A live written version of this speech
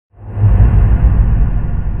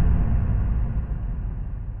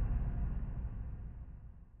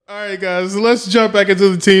right, guys, let's jump back into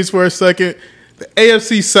the teams for a second. The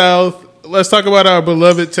AFC South. Let's talk about our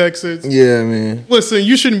beloved Texans. Yeah, man. Listen,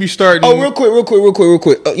 you shouldn't be starting. Oh, real quick.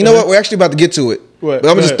 You know what? We're actually about to get to it. What? But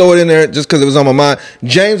I'm going to just throw it in there just because it was on my mind.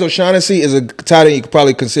 James O'Shaughnessy is a tight end you could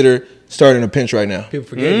probably consider starting a pinch right now. People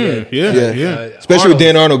forget. Yeah. Especially with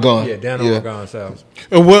Dan Arnold gone. Yeah, Dan Arnold gone. So.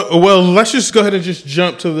 Well, let's just go ahead and just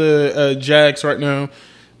jump to the Jags right now.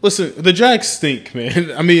 Listen, the Jags stink,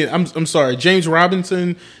 man. I mean, I'm sorry. James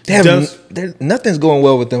Robinson nothing's going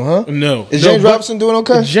well with them, huh? No. Is James Robinson doing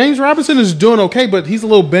okay? James Robinson is doing okay, but he's a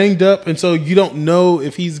little banged up, and so you don't know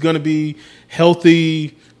if he's going to be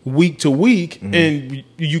healthy week to week, and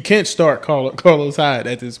you can't start Carlos Hyde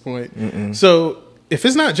at this point. So if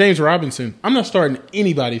it's not James Robinson, I'm not starting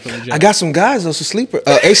anybody from the Jags. I got some guys, though, a sleeper.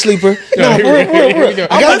 Here we go.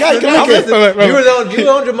 I got a guy. You were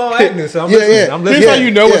on Jamal Agnew, so I'm listening. Yeah. I'm Here's listening. how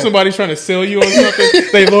you know when somebody's trying to sell you on something.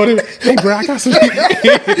 They load him. Hey, bro, I got some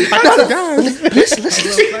guys. Listen.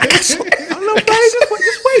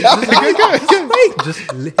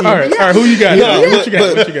 All right. Who you got?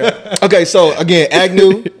 What you got? Okay, so again,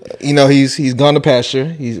 Agnew, he's gone to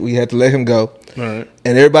pasture. We had to let him go. All right.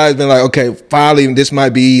 And everybody's been like, okay, finally, this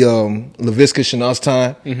might be Laviska Shenault's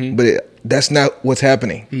time. But that's not what's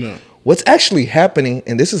happening. No. What's actually happening,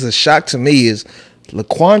 and this is a shock to me, is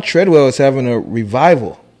Laquan Treadwell is having a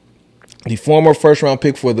revival. The former first-round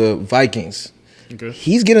pick for the Vikings. Okay.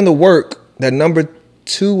 He's getting the work, that number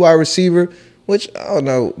 2 wide receiver, which, I don't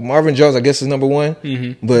know, Marvin Jones, I guess, is number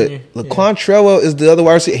 1. But Laquan Treadwell is the other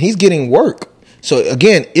wide receiver. He's getting work. So,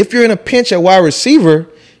 again, if you're in a pinch at wide receiver,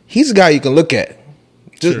 he's a guy you can look at.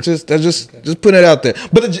 Just putting it out there.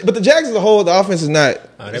 But the Jags as a whole, the offense is not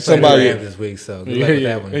somebody the Rams this week, so good luck with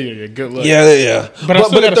that one. Yeah, good luck. Yeah. But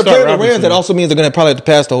if they're playing the Rams, that also means they're going to probably have to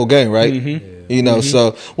pass the whole game, right?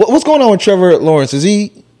 So what's going on with Trevor Lawrence? Is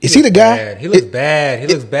he the guy? He looks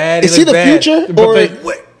bad. Is he the future?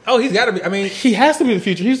 Oh, he's got to be. I mean, he has to be the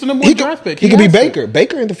future. He's the number 1 draft pick. He could be Baker.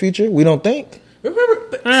 Baker in the future. We don't think. But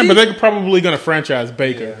they're probably going to franchise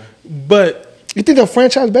Baker. Yeah. But you think they'll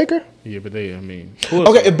franchise Baker? Yeah, but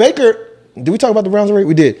okay, if Baker, did we talk about the Browns already?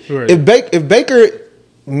 We did. Right. If Baker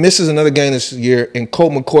misses another game this year and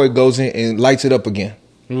Colt McCoy goes in and lights it up again,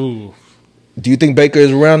 ooh, do you think Baker is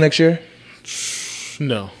around next year?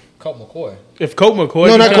 No. Colt McCoy. If Colt McCoy,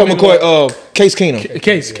 no, not Colt McCoy. Case Keenum.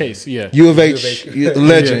 Case, yeah. U of H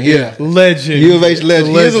legend, yeah. Legend. U of H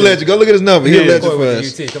legend. He is a legend. Go look at his number. He's a legend for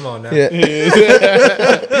us. UT. Come on now. Yeah.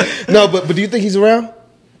 No, but do you think he's around?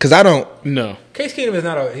 Because I don't. No. Case Keenum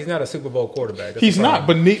is not a Super Bowl quarterback. He's not,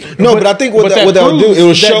 but I think what that will do,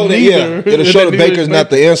 it'll show that Baker's not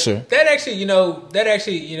the answer. That actually,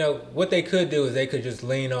 what they could do is they could just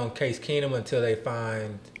lean on Case Keenum until they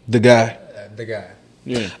find the guy.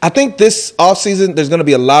 Yeah. I think this offseason there's going to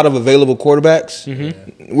be a lot of available quarterbacks.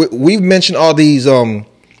 We've mentioned all these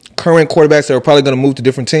current quarterbacks that are probably going to move to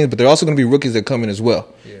different teams, but there are also going to be rookies that come in as well.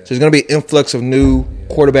 Yeah. So there's going to be an influx of new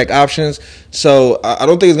quarterback options. So I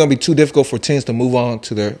don't think it's going to be too difficult for teams to move on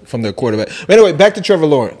from their quarterback. But anyway, back to Trevor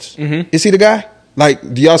Lawrence. Is he the guy? Like,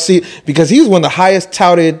 do y'all see? Because he's one of the highest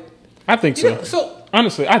touted. I think so. So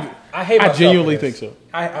honestly, I hate myself. I genuinely think so.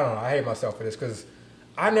 I don't know. I hate myself for this because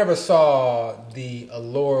I never saw the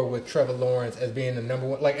allure with Trevor Lawrence as being the number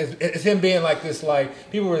 1. Like, it's him being like this,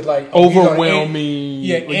 like, people were like,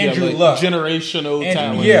 overwhelming. Andrew Luck. Generational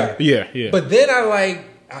talent. Yeah. But then I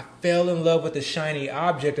fell in love with the shiny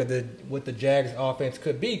object of what the Jags offense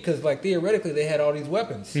could be because, like, theoretically, they had all these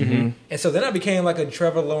weapons. And so then I became, like, a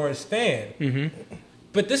Trevor Lawrence fan.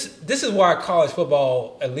 But this is why college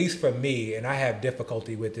football, at least for me, and I have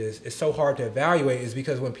difficulty with this, it's so hard to evaluate is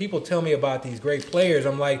because when people tell me about these great players,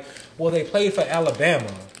 I'm like, well, they played for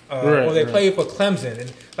Alabama or they played for Clemson.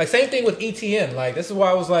 And like same thing with ETN. Like this is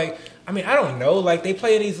why I was like, I mean, I don't know. Like they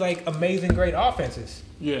play in these like amazing, great offenses.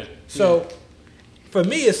 Yeah. So for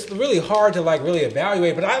me, it's really hard to like really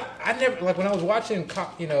evaluate. But I never, like when I was watching,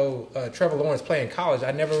 Trevor Lawrence play in college,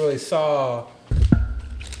 I never really saw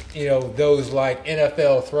those like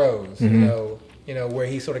NFL throws, where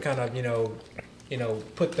he sort of kind of,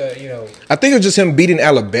 put the, I think it was just him beating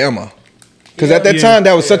Alabama. Because at that time,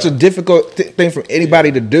 that was such a difficult thing for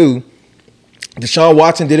anybody to do. Deshaun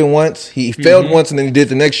Watson did it once. He failed once, and then he did it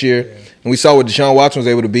the next year. Yeah. And we saw what Deshaun Watson was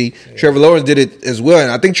able to be. Yeah. Trevor Lawrence did it as well.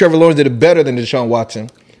 And I think Trevor Lawrence did it better than Deshaun Watson.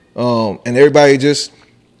 And everybody just,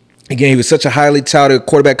 again, he was such a highly touted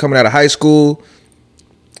quarterback coming out of high school.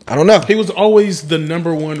 I don't know. He was always the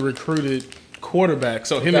number 1 recruited quarterback.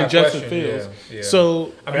 So him and Justin Fields. Yeah.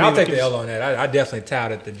 So I mean, I'll take the L on that. I definitely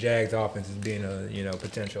touted the Jags offense as being a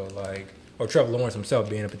potential or Trevor Lawrence himself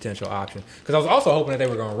being a potential option because I was also hoping that they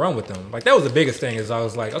were going to run with them. Like that was the biggest thing is I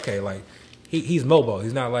was like, okay, like he's mobile.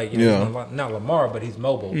 He's not like not Lamar, but he's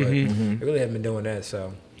mobile. But they really haven't been doing that.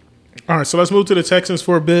 So, all right, so let's move to the Texans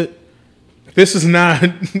for a bit. This is not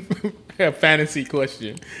a fantasy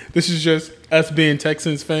question. This is just us being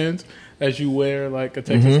Texans fans, as you wear like a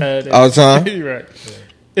Texans hat all the time. Right. Yeah.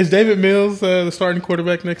 Is David Mills the starting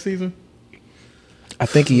quarterback next season? I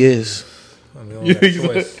think he is. I mean,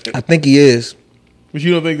 I think he is. But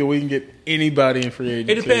you don't think that we can get anybody in free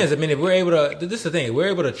agency? It depends. I mean, if we're able to, this is the thing. If we're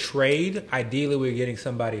able to trade, ideally we're getting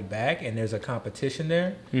somebody back, and there's a competition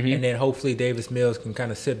there, and then hopefully Davis Mills can kind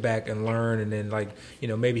of sit back and learn, and then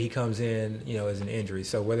maybe he comes in, as an injury.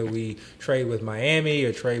 So whether we trade with Miami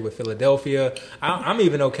or trade with Philadelphia, I'm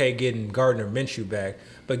even okay getting Gardner Minshew back.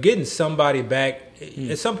 But getting somebody back,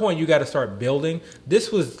 at some point you got to start building.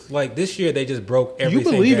 This was like this year they just broke everything.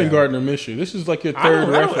 You believe down. in Gardner Minshew? This is like your third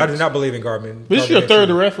reference. I do not believe in Gardner. This is your third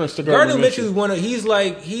reference to Gardner Minshew.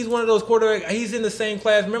 He's one of those quarterbacks. He's in the same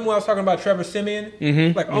class. Remember when I was talking about Trevor Siemian?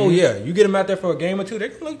 Oh yeah, you get him out there for a game or two, they're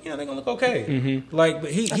gonna look okay. But I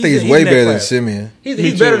think he's way better than Siemian.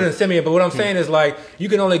 He's better than Siemian. But what I'm saying is you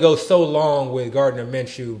can only go so long with Gardner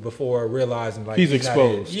Minshew before realizing he's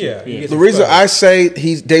exposed. The reason I say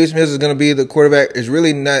Davis Mills is going to be the quarterback is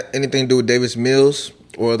really not anything to do with Davis Mills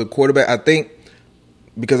or the quarterback. I think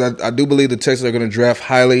because I do believe the Texans are going to draft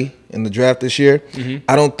highly in the draft this year.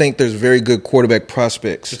 I don't think there's very good quarterback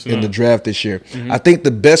prospects in the draft this year. I think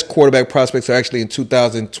the best quarterback prospects are actually in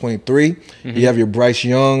 2023. You have your Bryce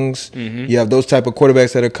Youngs. You have those type of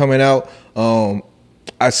quarterbacks that are coming out.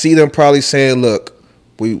 I see them probably saying, look,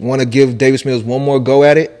 we want to give Davis Mills one more go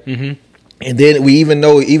at it. And then we even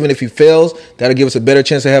know even if he fails, that'll give us a better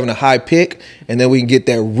chance of having a high pick. And then we can get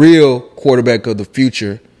that real quarterback of the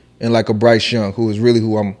future and like a Bryce Young, who is really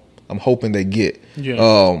who I'm hoping they get.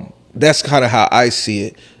 That's kind of how I see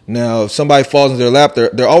it. Now, if somebody falls into their lap,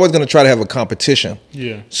 they're always going to try to have a competition.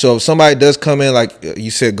 So if somebody does come in, like you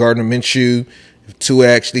said, Gardner Minshew, if Tua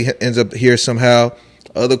actually ends up here somehow,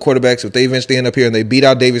 other quarterbacks, if they eventually end up here and they beat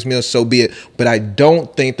out Davis Mills, so be it. But I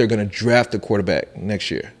don't think they're going to draft a quarterback next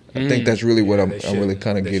year. I think that's really what I'm really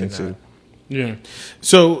kind of getting to. Yeah.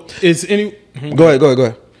 So is any? Go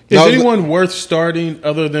ahead. Is anyone worth starting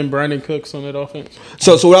other than Brandon Cooks on that offense?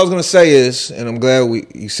 So what I was going to say is, and I'm glad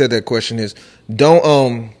you said that question is,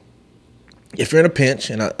 don't if you're in a pinch,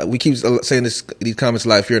 and we keep saying these comments a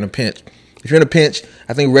lot. If you're in a pinch,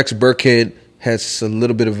 I think Rex Burkhead has a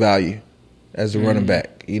little bit of value as a running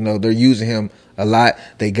back. They're using him a lot.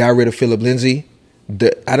 They got rid of Phillip Lindsay.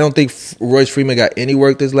 I don't think Royce Freeman got any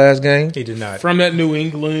work this last game. He did not. From that New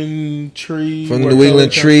England tree. He's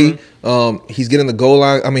getting the goal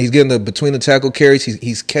line. I mean, he's getting between the tackle carries.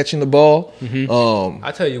 He's catching the ball.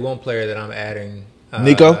 I'll tell you one player that I'm adding.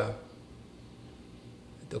 Nico?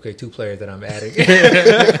 Okay, two players that I'm adding. For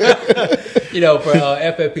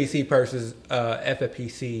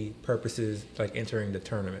FFPC purposes, like entering the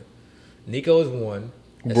tournament. Nico is one.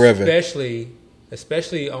 Brevin.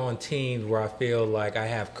 Especially on teams where I feel like I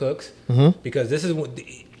have Cooks, because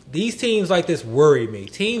these teams like this worry me.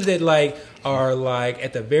 Teams that are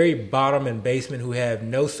at the very bottom and basement who have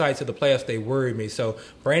no sights of the playoffs, they worry me. So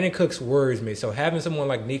Brandon Cooks worries me. So having someone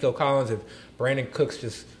like Nico Collins, if Brandon Cooks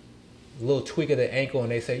just a little tweak of the ankle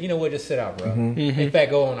and they say, you know what, just sit out, bro. In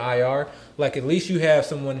fact, go on IR. At least you have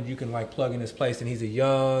someone that you can plug in his place, and he's a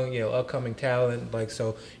young, upcoming talent.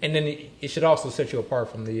 And then it should also set you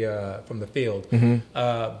apart from the field.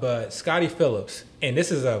 But Scotty Phillips, and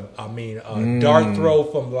this is a dart throw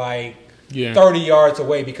from 30 yards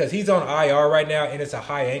away, because he's on IR right now, and it's a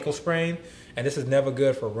high ankle sprain, and this is never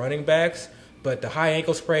good for running backs. But the high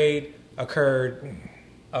ankle sprain occurred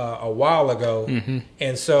a while ago,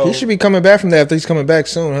 and so he should be coming back from that. If he's coming back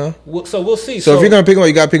soon, huh? So we'll see. So if you're gonna pick him up,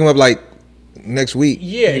 you gotta pick him up next week.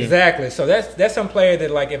 Yeah, exactly. So that's some player that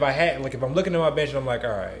if I'm looking at my bench and I'm like,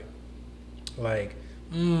 all right,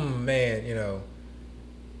 man,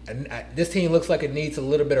 this team looks like it needs a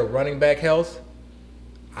little bit of running back health.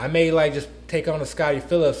 I may just take on a Scotty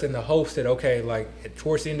Phillips in the hopes that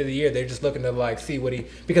towards the end of the year they're just looking to see what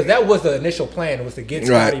because that was the initial plan, was to get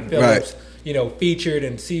Scotty Phillips. Featured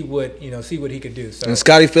and see what he could do. So. And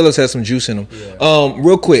Scotty Phillips has some juice in him. Yeah.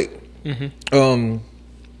 Real quick,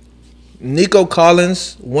 Nico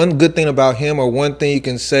Collins. One good thing about him, or one thing you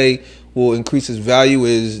can say will increase his value,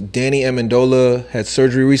 is Danny Amendola had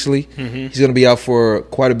surgery recently. He's going to be out for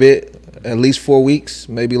quite a bit, at least 4 weeks,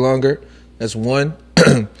 maybe longer. That's one.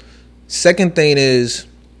 Second thing is,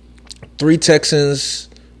 3 Texans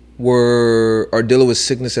are dealing with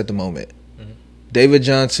sickness at the moment. David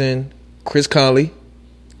Johnson, Chris Conley,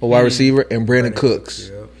 a wide receiver, and Brandon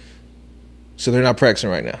Cooks. So they're not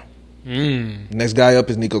practicing right now. Next guy up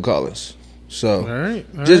is Nico Collins. So, All right.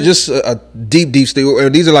 just a deep steal.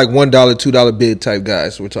 These are like $1, $2 bid type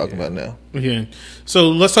guys we're talking about now. Yeah. So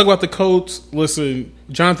let's talk about the Colts. Listen,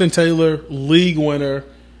 Jonathan Taylor, league winner.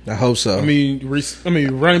 I hope so. I mean,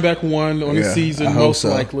 running back one on the season, I hope most so.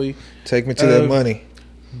 likely. Take me to that money.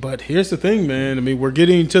 But here's the thing, man. I mean, we're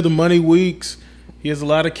getting to the money weeks. He has a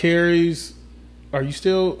lot of carries. Are you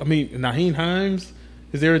still? I mean, Nyheim Hines.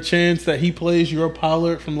 Is there a chance that he plays your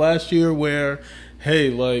Pollard from last year, where, hey,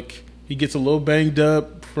 like he gets a little banged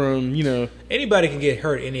up from, Anybody can get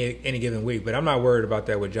hurt any given week, but I'm not worried about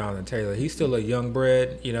that with Jonathan Taylor. He's still a young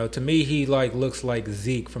bred. To me, he looks like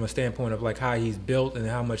Zeke from a standpoint of how he's built and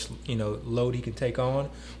how much load he can take on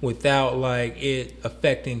without it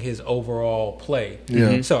affecting his overall play.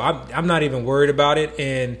 Yeah. So I'm not even worried about it,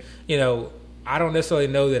 and I don't necessarily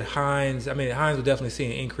know that Hines will definitely see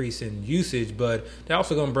an increase in usage, but they're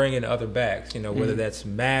also going to bring in other backs, whether that's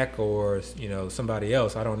Mack or, somebody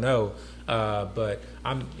else. I don't know. But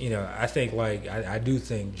I think I do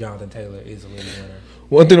think Jonathan Taylor is a league winner.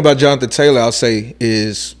 One thing about Jonathan Taylor I'll say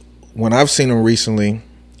is when I've seen him recently,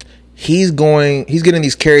 he's getting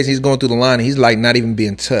these carries, he's going through the line, and he's not even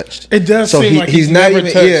being touched. It does seem like he's not never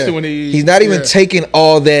even touched when he's not even taking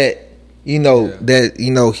all that.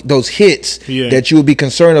 Those hits that you would be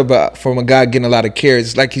concerned about from a guy getting a lot of carries.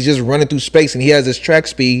 It's like he's just running through space, and he has this track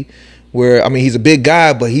speed where, he's a big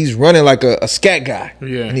guy, but he's running like a scat guy.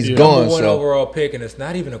 Yeah, and he's gone. Number one overall pick, and it's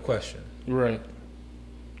not even a question. Right.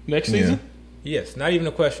 Next season? Yes, not even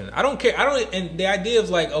a question. I don't care. And the idea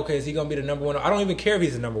of okay, is he going to be the number one? I don't even care if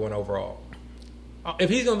he's the number one overall.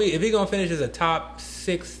 If he's going to finish as a top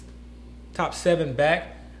 6, top 7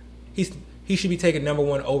 back, he should be taking number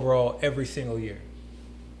one overall every single year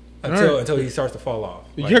until he starts to fall off.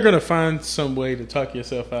 You're going to find some way to talk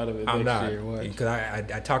yourself out of it I'm next not, year. because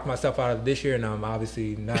I talked myself out of it this year, and I'm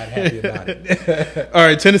obviously not happy about it. All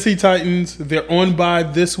right, Tennessee Titans, they're on bye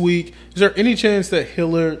this week. Is there any chance that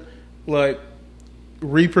Hillard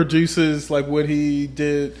reproduces what he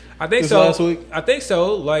did last week? I think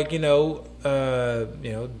so.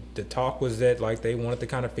 The talk was that they wanted to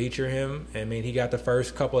kind of feature him. I mean, he got the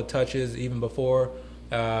first couple of touches even before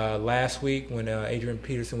last week when Adrian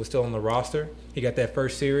Peterson was still on the roster. He got that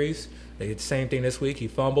first series. They did the same thing this week. He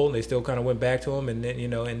fumbled, and they still kind of went back to him, and then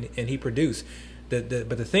and he produced. But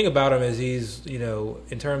the thing about him is he's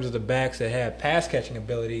in terms of the backs that have pass catching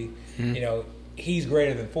ability, he's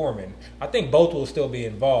greater than Foreman. I think both will still be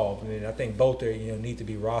involved. I think both are need to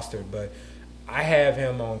be rostered, but I have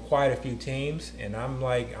him on quite a few teams, and I'm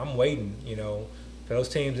waiting, for those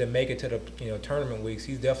teams that make it to the tournament weeks.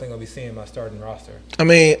 He's definitely going to be seeing my starting roster.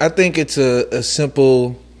 I think it's a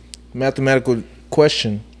simple mathematical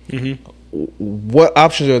question. Mm-hmm. What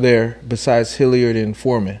options are there besides Hilliard and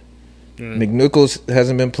Foreman? Mm-hmm. McNichols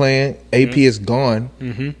hasn't been playing. AP is gone.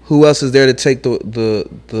 Mm-hmm. Who else is there to take the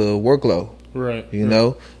workload? Right.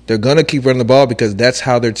 They're going to keep running the ball because that's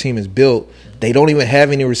how their team is built. They don't even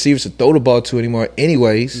have any receivers to throw the ball to anymore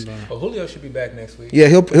anyways. Well, Julio should be back next week. Yeah,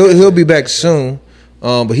 he'll be back soon.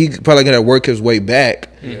 But he probably got to work his way back.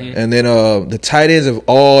 Mm-hmm. And then the tight ends have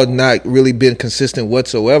all not really been consistent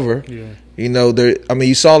whatsoever. Yeah.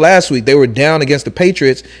 You saw last week they were down against the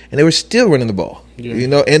Patriots and they were still running the ball.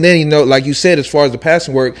 Yeah. And then like you said, as far as the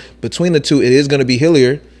passing work between the two, it is going to be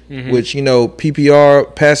Hilliard. Mm-hmm. Which,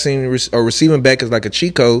 PPR passing or receiving back is like a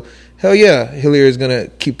cheat code. Hell yeah, Hilliard is going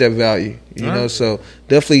to keep that value. So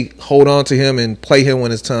definitely hold on to him and play him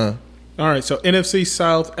when it's time. All right, so NFC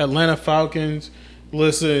South, Atlanta Falcons.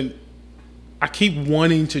 Listen, I keep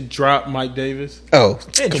wanting to drop Mike Davis. Oh,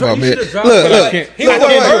 come on, man. Look.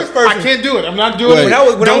 I can't do it. I'm not doing it.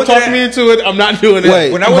 Don't talk me into it. I'm not doing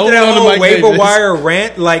it. When I went to that whole waiver wire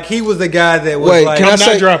rant, he was the guy that was I'm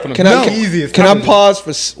not dropping him. Can I pause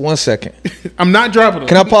for 1 second? I'm not dropping him.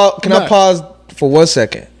 Can I pause for 1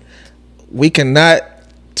 second? We cannot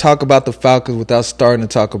talk about the Falcons without starting to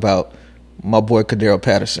talk about my boy Cordero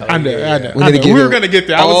Patterson. I know. We were going to get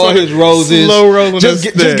there. All his roses. Slow rolling. Just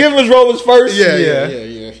give him his roses first. Yeah.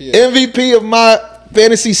 MVP of my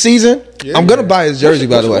fantasy season. Yeah, I'm going to buy his jersey,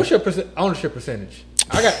 by the way. What's your ownership percentage?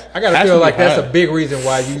 I got to feel like that's a big reason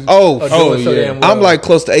why you are doing so damn well. I'm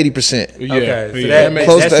close to 80%. Yeah. Okay, so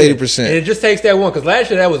close to 80%. And it just takes that one, because last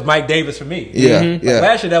year that was Mike Davis for me. Yeah,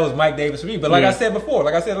 last year that was Mike Davis for me. But like I said before,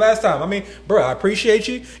 like I said last time, bro, I appreciate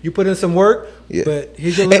you. You put in some work, but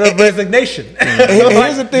here's your letter of resignation.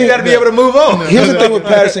 Here's the thing. You got to be able to move on. Here's the thing with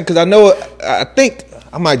Patterson, because I think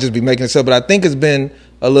I might just be making this up, but I think it's been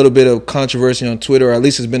a little bit of controversy on Twitter, or at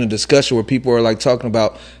least it's been a discussion where people are talking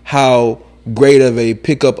about how great of a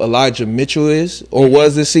pickup Elijah Mitchell is or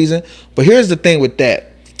was this season. But here's the thing with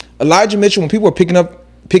that. Elijah Mitchell, when people were picking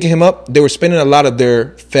picking him up, they were spending a lot of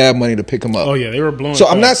their fab money to pick him up. Oh yeah, they were blowing. So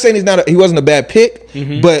I'm not saying he wasn't a bad pick,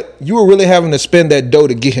 but you were really having to spend that dough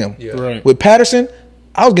to get him. Yeah. Right. With Patterson,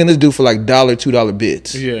 I was getting this dude for like $2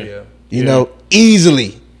 bids. Yeah. You know,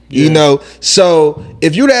 easily. Yeah. You know, so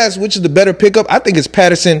if you'd ask which is the better pickup, I think it's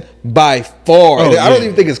Patterson by far. Oh, I don't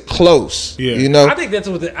even think it's close. Yeah. You know, I think that's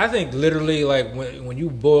what I think. Literally, like when you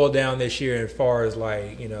boil down this year as far as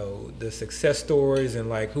like the success stories and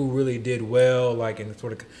like who really did well, like in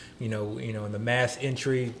sort of in the mass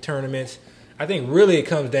entry tournaments. I think really it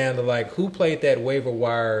comes down to like who played that waiver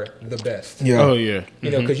wire the best. Yeah. Oh yeah.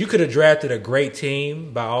 Because you could have drafted a great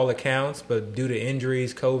team by all accounts, but due to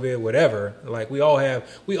injuries, COVID, whatever, like we all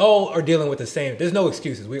are dealing with the same. There's no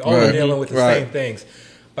excuses. We all are dealing with the same things.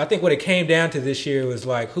 But I think what it came down to this year was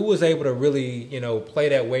like who was able to really play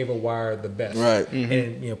that waiver wire the best. Right.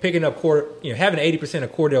 And picking up having 80%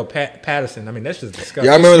 of Cordell Patterson. I mean that's just disgusting.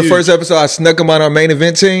 Yeah, I remember the first episode. I snuck him on our main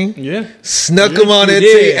event team. Yeah. Snuck him on that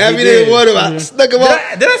did. team. Abby didn't want him. I snuck him on.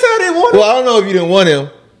 Did I say I didn't want him? Well, I don't know if you didn't want him,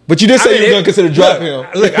 but you did say you were going to consider dropping him.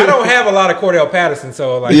 Look, I don't have a lot of Cordell Patterson,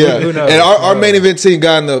 so like who knows? And our main event team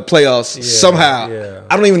got in the playoffs somehow. Yeah.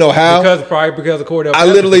 I don't even know how. Probably because of Cordell I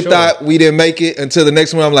Patterson. literally thought we didn't make it until the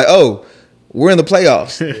next one. I'm like, oh, we're in the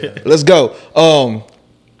playoffs. Let's go.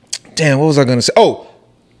 Damn, what was I going to say? Oh,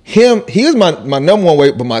 he was my number one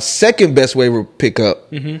waiver, but my second best waiver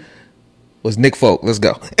pickup was Nick Folk. Let's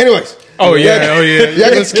go. Anyways. Oh yeah.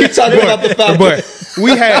 Y'all can keep talking about the Falcons. But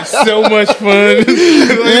we had so much fun. Like,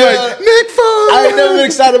 Nick Folk. I ain't never been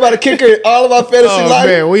excited about a kicker in all of our fantasy life.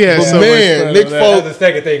 Man, we had so much fun. Nick on that. Folk. That's the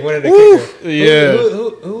second thing. Winning the kicker. Yeah.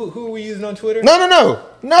 Who were we using on Twitter?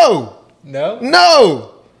 No. No?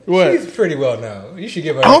 What? She's pretty well known. You should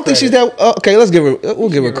give her. I don't think she's that. Okay, let's give her. We'll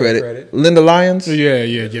give her credit. Linda Lyons. Yeah,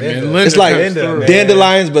 man. It's like Linda,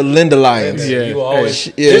 Dandelions, but Linda Lyons. Yeah. You will always.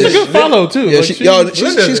 She's a good follow too. Yeah, Like,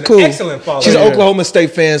 she's cool. Excellent follow. She's an Oklahoma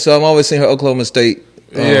State fan, so I'm always seeing her Oklahoma State.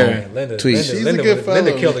 Linda, tweets. She's a good follow.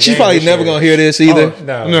 Linda killed the She's game probably this never year. gonna hear this either.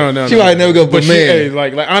 No. She probably never go. But But man,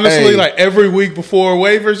 like honestly, Hey. like every week before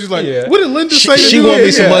waivers, she's like, Yeah. "What did Linda say?" to she do? want me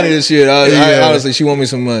some money this year. Yeah. Honestly, she want me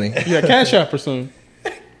some money. Yeah, cash out or something.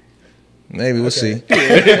 Maybe we'll see. All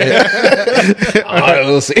right,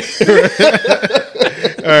 we'll see.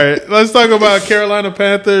 All right, let's talk about Carolina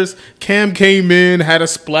Panthers. Cam came in, had a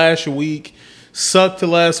splash week, sucked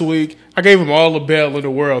last week. I gave him all the bail in the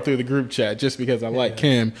world through the group chat just because I like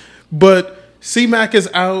Cam. But C-Mac is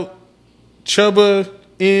out. Chuba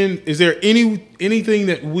in. Is there anything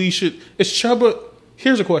that we should? Is Chuba?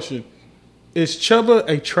 Here's a question: is Chuba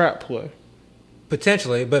a trap play?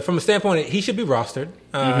 Potentially, but from a standpoint, he should be rostered.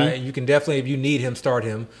 You can definitely, if you need him, start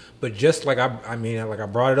him. But just like I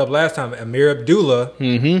brought it up last time, Amir Abdullah,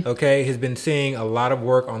 okay, has been seeing a lot of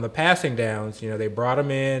work on the passing downs. They brought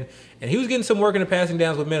him in, and he was getting some work in the passing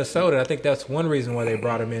downs with Minnesota. And I think that's one reason why they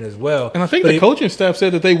brought him in as well. And I think the coaching staff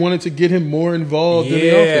said that they wanted to get him more involved in the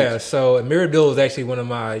Yeah, offense. so Amir Abdullah is actually one of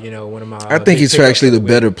my. I think he's actually the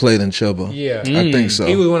better play than Chuba. Yeah, I think so.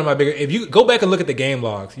 He was one of my bigger. If you go back and look at the game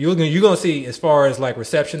logs, you're gonna see as far as like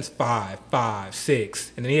receptions 5,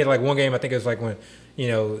 6, and then he had like one game. I think it was like when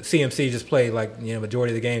CMC just played like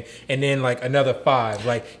majority of the game, and then like another 5.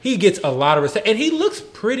 Like he gets a lot of receptions, and he looks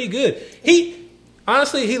pretty good.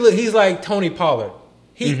 Honestly, he's like Tony Pollard.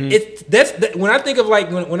 When I think of like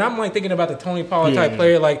when I'm like thinking about the Tony Pollard type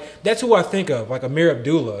player, like that's who I think of, like Amir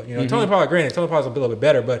Abdullah. Tony Pollard, granted, Tony Pollard's a little bit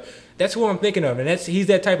better, but that's who I'm thinking of, and he's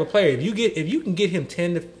that type of player. If you can get him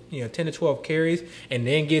 10 to 12 carries, and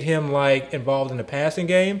then get him like involved in the passing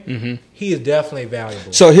game, he is definitely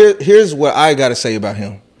valuable. So here's what I got to say about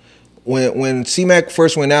him. When C-Mac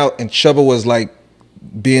first went out and Chuba was like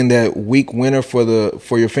being that week winner for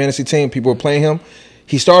your fantasy team, people were playing him.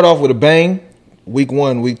 He started off with a bang. Week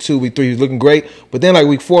 1, week 2, week 3, he was looking great. But then like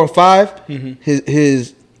week 4 and 5,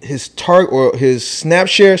 his target or his snap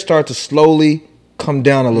share started to slowly come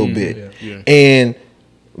down a little bit. Yeah. And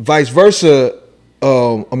vice versa,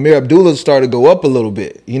 Amir Abdullah started to go up a little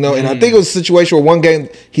bit. And I think it was a situation where one game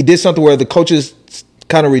he did something where the coaches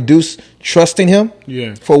kind of reduced trusting him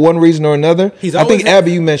for one reason or another. I think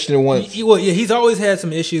Abby, you mentioned it once. He's always had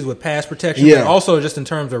some issues with pass protection, but also just in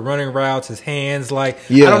terms of running routes, his hands. I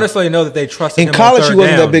don't necessarily know that they trusted him. In college, on he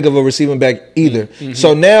wasn't down. that big of a receiving back either.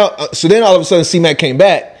 So then all of a sudden, C-Mac came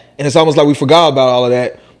back, and it's almost like we forgot about all of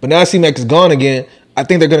that. But now C-Mac is gone again. I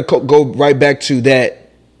think they're going to go right back to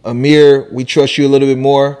that. Amir, we trust you a little bit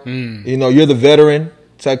more. You're the veteran.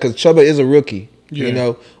 Because Chuba is a rookie. Yeah. You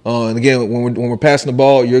know, and again, when we're passing the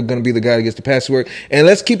ball, you're going to be the guy that gets the pass work. And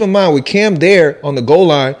let's keep in mind, with Cam there on the goal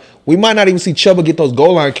line, we might not even see Chuba get those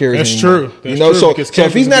goal line carries. That's anymore. true. That's you know, true, so because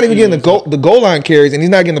if he's not even getting the goal line carries and he's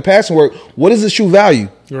not getting the passing work, what is his true value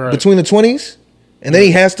between the 20s? And then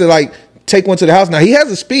he has to like take one to the house. Now he has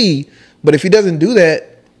the speed, but if he doesn't do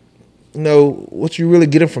that, you know, what you really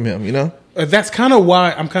getting from him? You know. That's kind of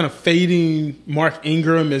why I'm kind of fading Mark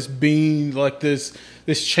Ingram as being like this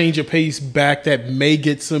change of pace back that may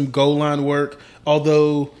get some goal line work.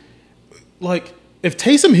 Although, like, if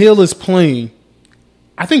Taysom Hill is playing,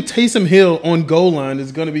 I think Taysom Hill on goal line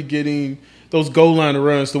is going to be getting those goal line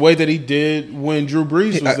runs the way that he did when Drew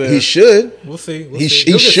Brees was there. He should. We'll see. He should.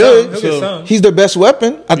 He'll get some. He's their best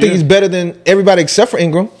weapon. I think he's better than everybody except for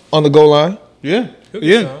Ingram on the goal line. Yeah. He'll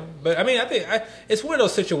get some. But I mean, I think it's one of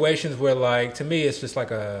those situations where, like, to me, it's just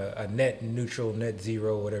like a net neutral, net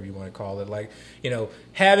zero, whatever you want to call it. Like, you know,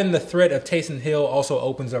 having the threat of Taysom Hill also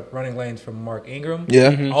opens up running lanes for Mark Ingram.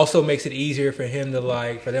 Yeah. Mm-hmm. Also makes it easier for them to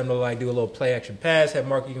do a little play action pass, have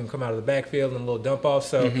Mark Ingram come out of the backfield and a little dump off.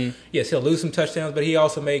 So yes, he'll lose some touchdowns, but he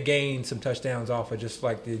also may gain some touchdowns off of just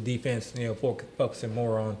like the defense, you know, focusing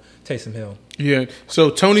more on Taysom Hill. Yeah.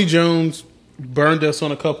 So Tony Jones burned us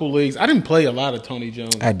on a couple leagues. I didn't play a lot of Tony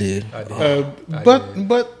Jones. I did.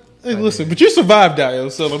 But hey, listen, but you survived, Dio.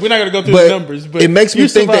 So we're not going to go through the numbers. But it makes me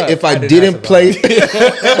think that if I didn't play,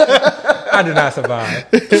 I did not survive.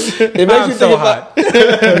 It makes I'm me so think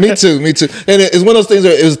hot. Me too. And it's one of those things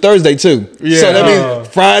where it was Thursday too. Yeah. So that means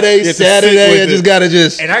Friday, Saturday, I just gotta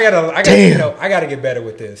And I gotta get better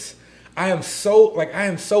with this. I am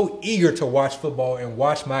so eager to watch football and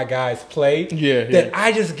watch my guys play that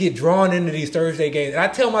I just get drawn into these Thursday games. And I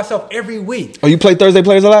tell myself every week. Oh, you play Thursday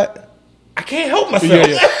players a lot? I can't help myself.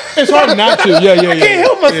 Yeah. It's hard not to. Yeah. I can't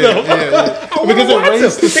help myself. Because it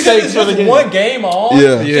raises the stakes for the game. One game on.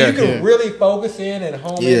 Yeah. So you can really focus in and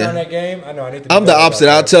home in on that game. I know I need to. I'm the opposite.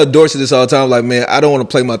 I'll tell Dorsey this all the time. Like, man, I don't want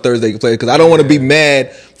to play my Thursday play because I don't want to be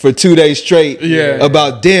mad for 2 days straight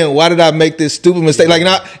about, damn, why did I make this stupid mistake? Like,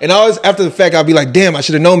 and I always, after the fact, I'll be like, damn, I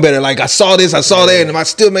should have known better. Like, I saw this, I saw that, and I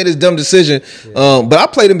still made this dumb decision. But I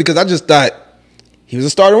played him because I just thought he was a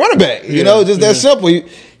starting running back. You know, just that simple.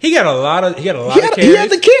 He got a lot of carries. He had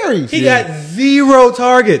the carries. He got 0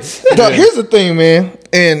 targets. Dog, here's the thing, man,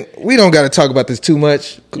 and we don't got to talk about this too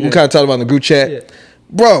much. We kind of talked about it in the group chat.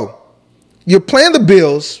 Bro, you're playing the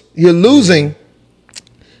Bills. You're losing.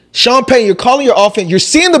 Sean Payton, you're calling your offense. You're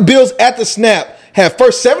seeing the Bills at the snap have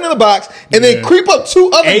first 7 in the box and then creep up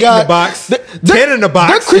 2 other 8 guys. in the box, 10 in the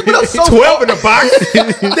box. They're creeping up so 12 in the box.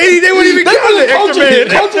 they wouldn't even count the extra man.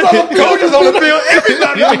 Coaches on the field.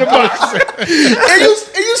 Everybody in the box. and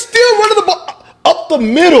you still running the ball up the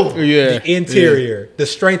middle. Yeah. The interior, the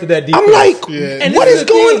strength of that defense. I'm like, and what is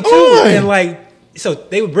going on? And like, so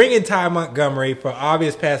they would bring in Ty Montgomery for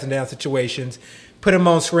obvious passing down situations. Put him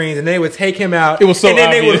on screens, and they would take him out. It was so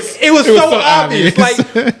obvious. It was so obvious.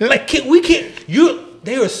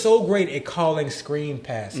 They were so great at calling screen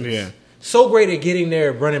passes. Yeah. So great at getting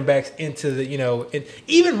their running backs into the, and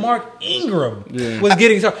even Mark Ingram was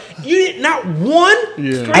getting started. You did not one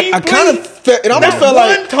screen I kind of felt, it almost felt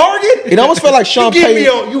one like target. It almost felt like Sean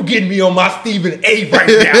Payton. You getting me on my Stephen A. right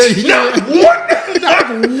now.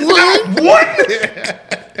 Not one.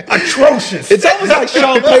 Atrocious. It's almost like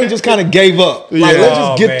Sean Payton just kind of gave up. Like, let's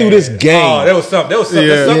just get through this game. Oh, there was something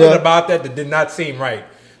about that did not seem right.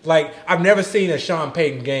 Like, I've never seen a Sean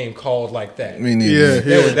Payton game called like that. Me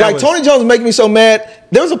neither. Yeah. Tony Jones making me so mad.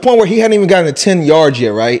 There was a point where he hadn't even gotten to 10 yards yet,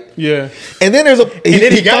 right? Yeah. And then he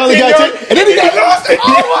finally got 10. And then he got lost. Oh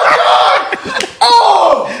my God!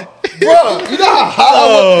 Oh! Bro, you know how hot I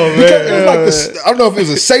was? Because it was like I don't know if it was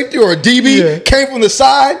a safety or a DB came from the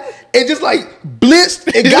side and just like blitzed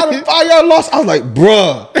and got a 5-yard loss. I was like,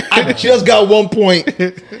 bruh, I just got 1 point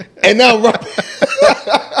and now I'm right.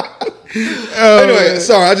 Anyway,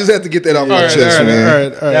 sorry, I just had to get that off my chest, man. All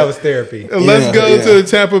right. That was therapy. Let's go to the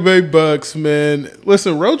Tampa Bay Bucks, man.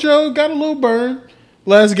 Listen, Rojo got a little burn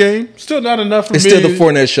last game. Still not enough for me. It's still the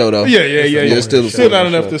Fournette show, though. Yeah. It's still not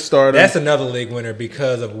enough to start him. That's another league winner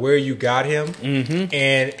because of where you got him. Mm-hmm.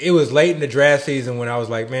 And it was late in the draft season when I was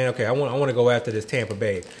like, man, okay, I want to go after this Tampa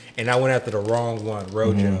Bay. And I went after the wrong one,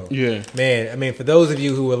 Rojo. Mm-hmm. Yeah. Man, I mean, for those of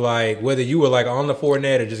you who were like, whether you were like on the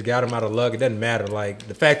Fournette or just got him out of luck, it doesn't matter. Like,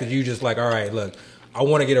 the fact that you just like, all right, look, I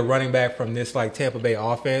want to get a running back from this like Tampa Bay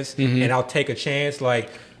offense, and I'll take a chance. Like,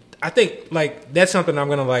 I think like that's something I'm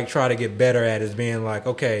gonna like try to get better at is being like,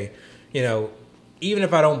 okay, even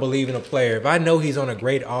if I don't believe in a player, if I know he's on a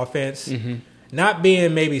great offense, not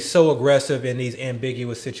being maybe so aggressive in these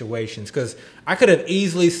ambiguous situations. Because I could have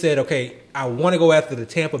easily said, okay, I want to go after the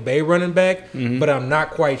Tampa Bay running back, but I'm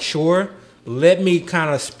not quite sure. let me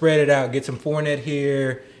kind of spread it out, get some Fournette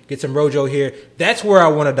here, get some Rojo here. That's where I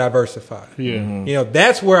want to diversify. Yeah. You know,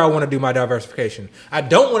 that's where I want to do my diversification. I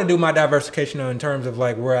don't want to do my diversification in terms of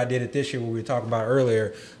like where I did it this year, what we were talking about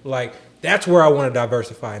earlier. Like, that's where I want to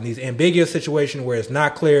diversify. In these ambiguous situations where it's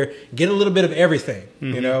not clear, get a little bit of everything,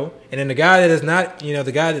 you know? And then the guy that is not, you know,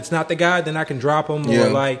 the guy that's not the guy, then I can drop him or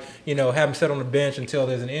like, you know, have him sit on the bench until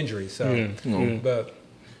there's an injury. So, but...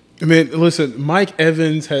 I mean, listen, Mike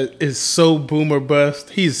Evans is so boomer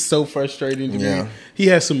bust. He's so frustrating to me. He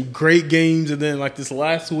has some great games, and then like this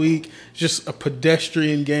last week, just a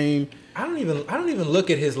pedestrian game. I don't even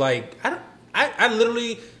look at his like. I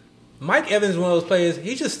literally, Mike Evans is one of those players.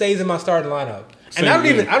 He just stays in my starting lineup, and I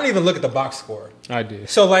don't even look at the box score. I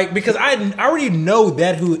did. So like, because I already know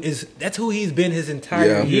that's who he's been his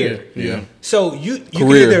entire year. Yeah. So you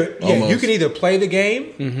Career, you can either play the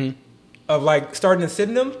game of like starting and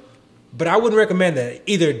sitting him. But I wouldn't recommend that.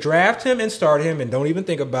 Either draft him and start him and don't even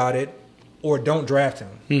think about it, or don't draft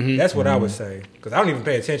him. That's what I would say. Because I don't even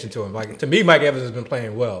pay attention to him. Like, to me, Mike Evans has been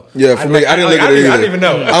playing well. Yeah, for me, I didn't look at it either. I didn't even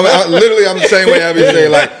know. I'm the same way I be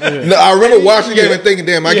saying. Like, no, I remember watching the game and thinking,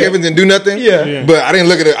 damn, Mike Evans didn't do nothing. But I didn't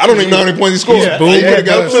look at it. I don't even know how many points he scored. Boom,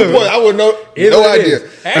 got 2 points. I wouldn't know. No idea.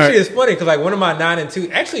 Actually, it's funny because like one of my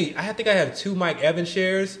 9-2. Actually, I think I have 2 Mike Evans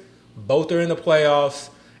shares. Both are in the playoffs.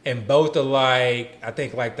 And both are like, I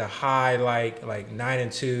think like the high like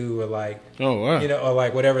 9-2 or like, oh wow, you know, or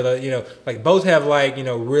like whatever the, you know, like both have like, you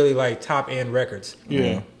know, really like top end records.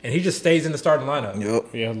 Yeah. And he just stays in the starting lineup.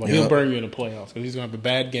 Yeah, like he'll burn you in the playoffs because he's gonna have a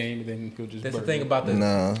bad game and then he'll just. That's burn the thing you. about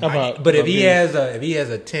this. But if he has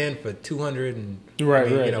a 10 for 200 and you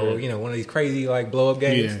know one of these crazy like blow up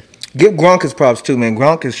games. Yeah. Give Gronk his props too, man.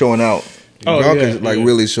 Gronk is showing out. Gronk is like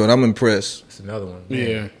really showing. I'm impressed. That's another one. Man.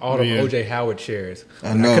 Yeah. All the OJ Howard shares.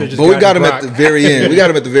 I know. But we got him at the very end. We got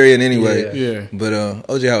him at the very end anyway. Yeah. But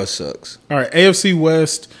OJ Howard sucks. All right, AFC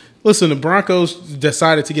West. Listen, the Broncos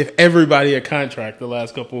decided to give everybody a contract the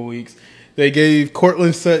last couple of weeks. They gave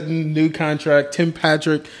Cortland Sutton new contract, Tim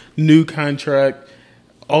Patrick new contract.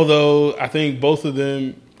 Although I think both of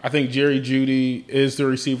them, I think Jerry Jeudy is the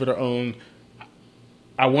receiver to own.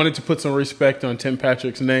 I wanted to put some respect on Tim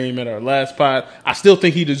Patrick's name at our last pod. I still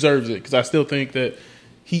think he deserves it because I still think that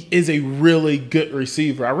he is a really good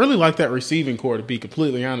receiver. I really like that receiving core, to be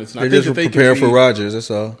completely honest. And they're just preparing for Rodgers,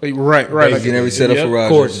 that's all. Right. Like getting every setup for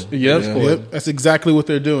Rodgers. Yep. That's exactly what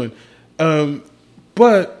they're doing.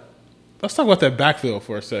 But let's talk about that backfield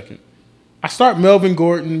for a second. I start Melvin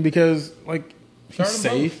Gordon because, like, he's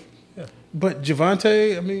safe. But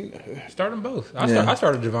Javonte, I mean, start them both. I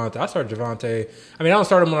started Javonte. I mean, I don't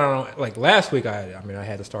start him when I don't like last week. I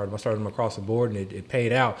had to start him. I started him across the board, and it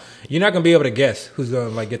paid out. You're not going to be able to guess who's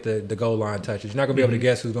going to like get the goal line touches. You're not going to be able to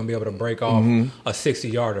guess who's going to be able to break off a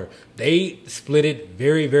 60-yarder. They split it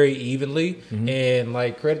very, very evenly, and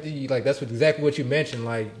like credit to you, like that's exactly what you mentioned.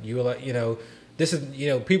 Like you were like, you know. This is, you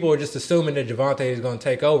know, people are just assuming that Javonte is going to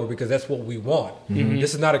take over because that's what we want.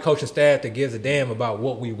 This is not a coaching staff that gives a damn about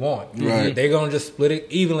what we want. Right. They're going to just split it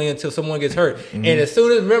evenly until someone gets hurt. And as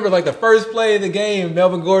soon as, remember, like the first play of the game,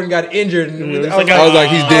 Melvin Gordon got injured. And I was like,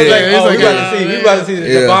 he's dead. We about to see the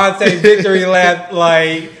Javonte victory lap,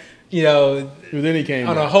 like, you know. But then he came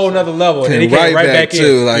on a whole nother level, and then he came right back in.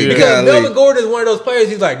 Too, like, because Melvin Gordon is one of those players.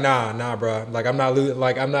 He's like, nah, bro. Like I'm not losing.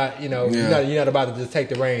 Like I'm not. You know, you're not about to just take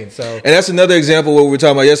the reins. So, and that's another example of what we were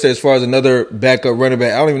talking about yesterday, as far as another backup running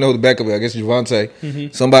back. I don't even know who the backup is. I guess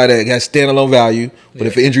Javonte, somebody that has standalone value. But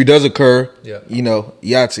if an injury does occur, you know,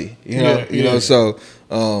 Yahtzee. You know. So,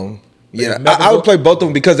 I would play both of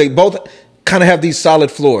them because they both kind of have these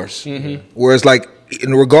solid floors. Whereas, like,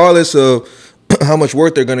 regardless of how much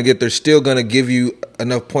work they're going to get, they're still going to give you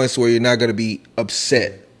enough points where you're not going to be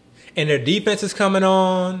upset. And their defense is coming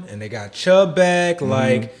on, and they got Chubb back.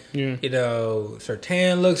 Like, you know,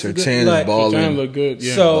 Surtain looks good. Surtain is balling. Surtain look good.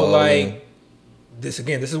 Yeah. So, like, this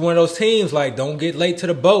is one of those teams, like, don't get late to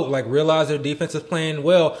the boat. Like, realize their defense is playing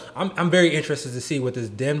well. I'm very interested to see what this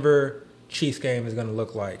Denver Chiefs game is going to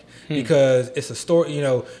look like because it's a story. You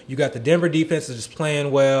know, you got the Denver defense is just playing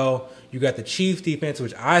well. You got the Chiefs defense,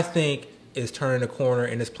 which I think is turning the corner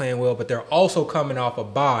and is playing well, but they're also coming off a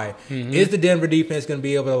bye. Is the Denver defense going to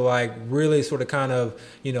be able to like really sort of kind of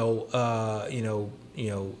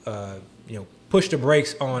push the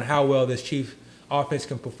brakes on how well this Chiefs offense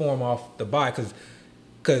can perform off the bye?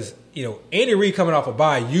 Because you know Andy Reid coming off a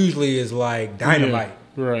bye usually is like dynamite.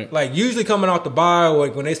 Right. Like usually coming off the bye,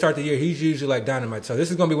 like when they start the year, he's usually like dynamite. So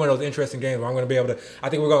this is going to be one of those interesting games where I'm going to be able to. I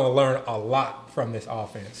think we're going to learn a lot from this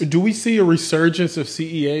offense. Do we see a resurgence of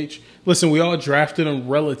CEH? Listen, we all drafted him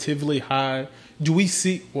relatively high. Do we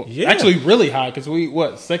see? Well, Yeah. actually, really high because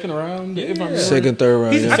second round? Yeah. If I'm Second, third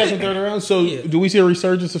round. He's- Yeah. I second, think- third round. So, Yeah. do we see a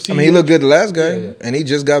resurgence of? I mean, he looked good the last Yeah, game, yeah. and he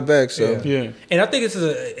just got back. So Yeah. Yeah. And I think it's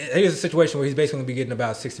a situation where he's basically going to be getting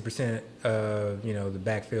about 60% of the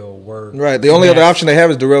backfield work. right, the only other Max. option they have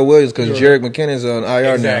is Darrell Williams because Sure. Jarek McKinnon's on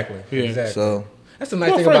IR Exactly. Yeah. Exactly. now. So That's the nice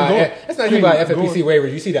Well, thing Frank about Gore- that's the nice thing about FFPC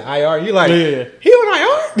waivers. You see the IR, you like, Yeah. he on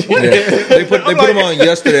IR? What? yeah, they put him on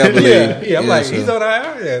yesterday, I believe. Yeah, I'm like, so- he's on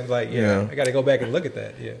IR. Yeah, I'm like, Yeah. I got to go back and look at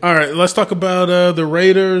that. Yeah. All right, let's talk about the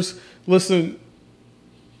Raiders. Listen,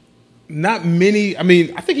 not many. I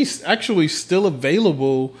mean, I think he's actually still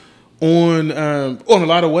available on a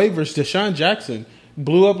lot of waivers. Deshaun Jackson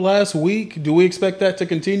blew up last week. Do we expect that to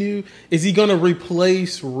continue? Is he going to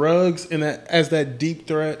replace Ruggs as that deep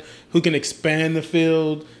threat who can expand the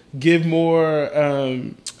field, give more?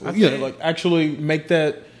 Actually make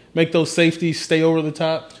those safeties stay over the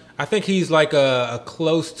top. I think he's like a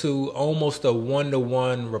close to almost a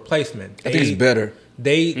 1-to-1 replacement. I think he's better.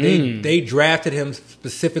 They drafted him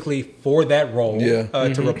specifically for that role Yeah.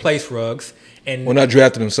 to replace Ruggs. And Well, not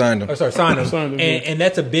drafted him, signed him. signed him. Signed him, And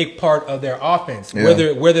that's a big part of their offense. Yeah.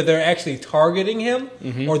 Whether they're actually targeting him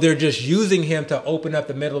or they're just using him to open up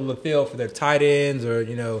the middle of the field for their tight ends or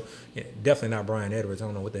definitely not Brian Edwards. I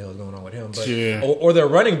don't know what the hell is going on with him, but Yeah. or their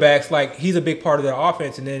running backs. Like he's a big part of their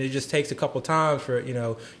offense, and then it just takes a couple times for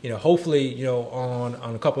hopefully on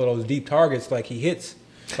a couple of those deep targets like he hits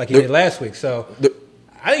like he did last week. So.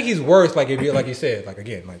 I think he's worth like you said, like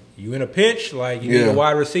again, like you in a pinch, like you need a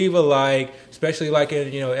wide receiver, like especially like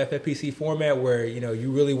in FFPC format where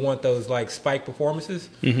you really want those like spike performances.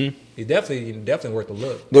 Mm-hmm. He's definitely worth a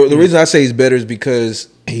look. The reason I say he's better is because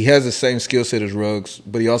he has the same skill set as Ruggs,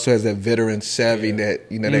 but he also has that veteran savvy, that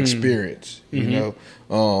that experience.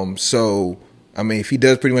 So I mean, if he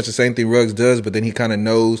does pretty much the same thing Ruggs does, but then he kind of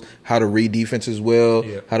knows how to read defenses well,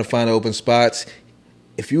 how to find open spots.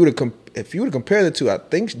 If you were to compare the two, I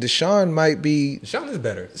think Deshaun might be Deshaun is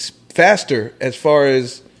better. faster as far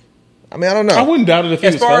as. I mean, I don't know. I wouldn't doubt it if he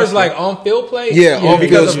As was far as faster. like on field play, on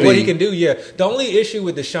because field of what he speed. can do. Yeah, the only issue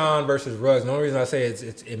with Deshaun versus Ruggs, the only reason I say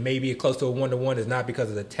it may be close to a 1-to-1 is not because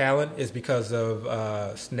of the talent, it's because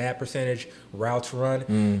of snap percentage, routes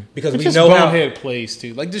run. Because It's we just know how. bonehead plays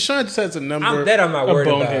too. Like Deshaun just has a number. I'm not worried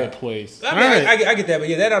of about. bonehead plays. I mean, All right. I get that, but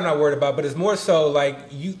that I'm not worried about. But it's more so like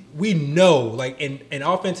we know, like in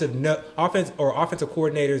offensive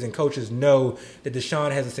coordinators and coaches know that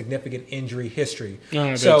Deshaun has a significant injury history.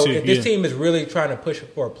 I So bet too, if this yeah. team is really trying to push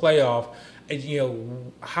for a playoff,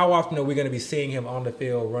 how often are we going to be seeing him on the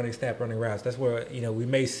field running routes? That's where we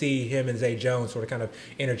may see him and Zay Jones sort of kind of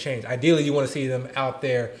interchange. Ideally, you want to see them out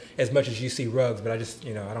there as much as you see Ruggs, but I just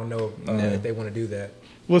I don't know if they want to do that.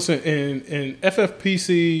 Listen, in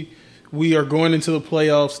FFPC, we are going into the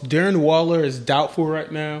playoffs. Darren Waller is doubtful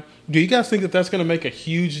right now. Do you guys think that that's going to make a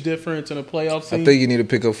huge difference in a playoff scene? I think you need to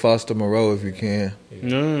pick up Foster Moreau if you can.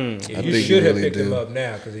 You think should you have really picked do. him up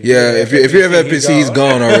now. Cause If you're FFPC, he's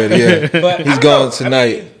gone already. Yeah, But I he's don't gone know.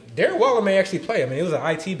 tonight. I mean, Darren Waller may actually play. I mean, it was an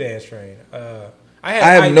IT band strain. I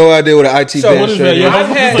have no idea what an IT So band what is strain that?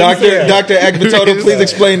 is. I've had- Dr. Agbatoto, please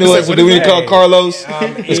explain to us. Do we need to call Carlos?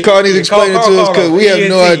 Does Carl need to explain it to us? Because we have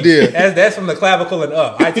no idea. That's from the clavicle and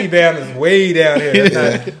up. IT band is way down here.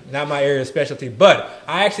 That's not my area of specialty. But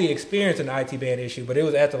I actually experienced an IT band issue, but it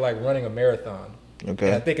was after like running a marathon. Okay.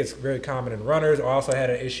 And I think it's very common in runners. I also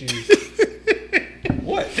had an issue.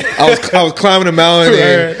 What? I was climbing a mountain in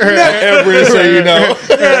Everest, so I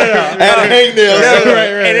had a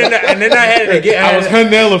hangnail. And then I had to get. I was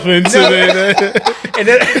hunting elephants. And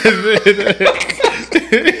then,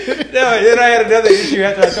 then I had another issue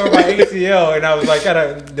after I tore my ACL, and I was like, kind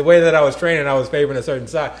of the way that I was training, I was favoring a certain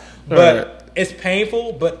side. But it's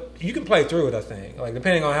painful, but you can play through it. I think, like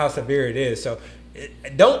depending on how severe it is. So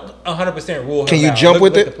don't 100% rule him out. Can you jump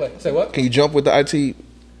with it? Say what? Can you jump with the IT?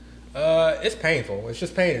 It's painful. It's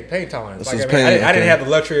just pain tolerance. It's Like, just I pain, didn't okay. have the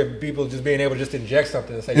luxury of people just being able to just inject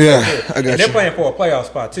something and say, Yeah, "Here." I got And they're you. playing for a playoff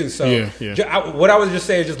spot too. So, Yeah. what I would just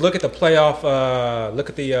say is just look at the playoff. Look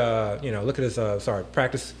at the look at his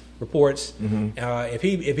practice reports. Mm-hmm.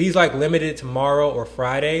 If he's like limited tomorrow or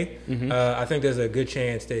Friday, I think there's a good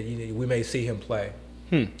chance that we may see him play.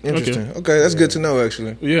 Interesting. Okay, that's good to know,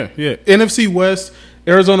 actually. Yeah. NFC West,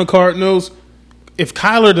 Arizona Cardinals. If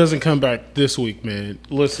Kyler doesn't come back this week, man,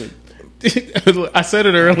 listen. I said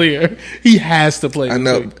it earlier. He has to play. I this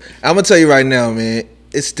know. week. I'm gonna tell you right now, man.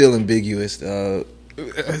 It's still ambiguous.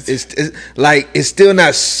 It's still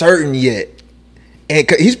not certain yet. And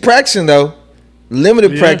he's practicing though,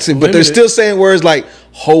 limited practicing, but they're limited. still saying words like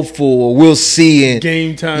hopeful or we'll see and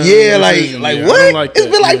Game time. Yeah, decision. like Yeah, I what? don't like It's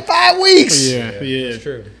that. been like 5 weeks. Yeah. It's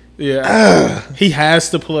true. Yeah, he has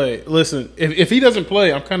to play. Listen, if he doesn't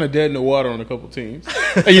play, I'm kind of dead in the water on a couple teams.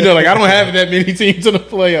 And, like I don't have that many teams in the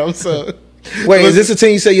playoffs. So Wait, is this a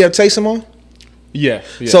team you say you have Taysom on? yeah.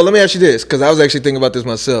 So let me ask you this, because I was actually thinking about this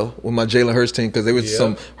myself with my Jalen Hurts team, because there was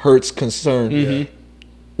some Hurts concern.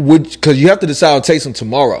 Because you have to decide on Taysom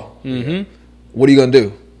tomorrow. What are you gonna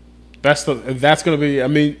do? That's gonna be. I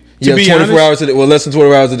mean, You to be have 24 honest, hours. Less than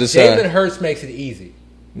 24 hours to decide. Jalen Hurts makes it easy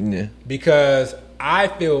Yeah. because I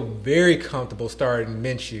feel very comfortable starting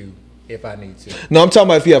Minshew if I need to. No, I'm talking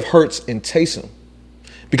about if you have Hurts and Taysom,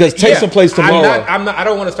 because Taysom plays tomorrow. I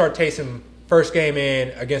don't want to start Taysom first game in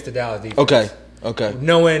against the Dallas defense. Okay.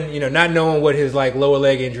 Not knowing what his lower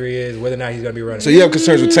leg injury is, whether or not he's going to be running. So you have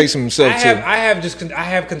concerns with Taysom himself too. I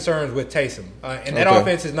have concerns with Taysom, and that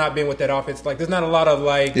offense has not been with that offense. There's not a lot of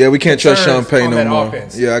Yeah, we can't trust Sean concerns Payton on no that more.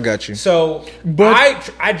 offense. Yeah, I got you. So, But-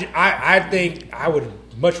 I think I would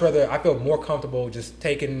much rather. I feel more comfortable just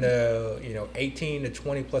taking 18 to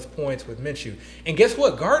 20 plus points with Minshew. And guess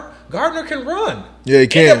what? Gardner can run. Yeah, he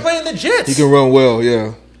can. And they're playing the Jets. He can run well.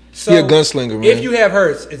 Yeah. So He a gunslinger, man. If you have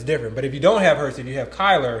Hurts, it's different. But if you don't have Hurts, if you have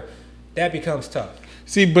Kyler, that becomes tough.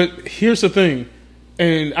 see, but here's the thing,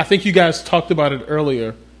 and I think you guys talked about it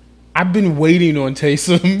earlier. I've been waiting on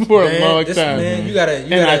Taysom for a long time, Man, you gotta.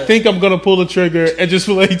 and I think I'm gonna pull the trigger and just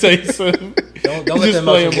play Taysom. Don't let just the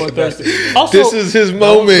play emotions him on get the best Thursday. of you. Also, This is his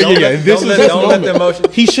moment. Don't let- this don't is let- his don't let moment. the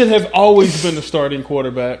emotions- He should have always been the starting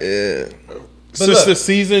quarterback since look- the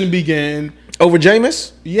season began. Over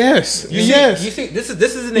Jameis? Yes, You yes. see, this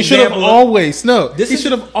is an He should have example. always he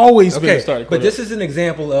should have always been the starting but quarterback. this is an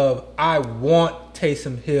example of I want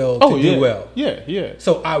Taysom Hill to yeah. do well. Yeah.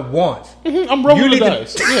 So I want. I'm rolling You the need to-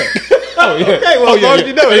 dice. Yeah. Oh yeah. Okay, well, as long as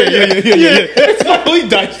you know it. Yeah. It's a complete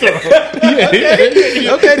dice throw.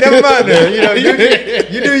 Yeah. Okay, never mind.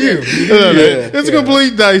 Then. You do you. It's a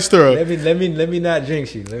complete dice throw. Let me not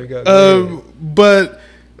jinx you. Let me go. But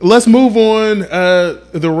let's move on.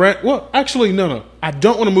 Well, actually, no. I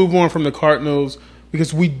don't want to move on from the Cardinals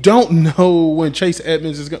because we don't know when Chase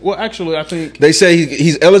Edmonds is going. Well, actually, I think They say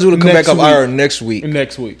he's eligible to come Next back off week. IR next week.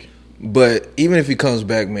 next week. But even if he comes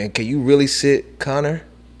back, man, can you really sit Connor?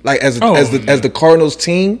 As Oh, the Cardinals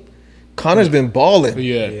team, Connor's been balling.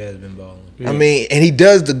 Yeah. it's been balling. I mean, and he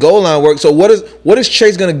does the goal line work. So what is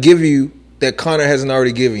Chase going to give you that Connor hasn't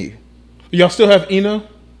already given you? Y'all still have Eno?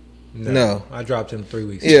 No. I dropped him 3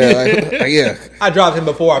 weeks ago. Yeah, yeah. I dropped him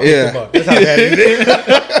before I picked Yeah. him up. That's how bad it is.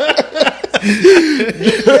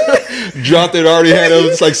 Dropped it, already had it.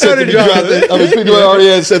 It's like set to be Already dropped. dropped it. I mean, people already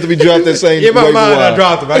had set to be dropped that same. In my waiver mind, wire. I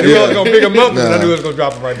dropped him. I knew I was going to pick him up, but I Nah. knew I was going to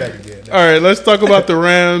drop him right back again. All right, let's talk about the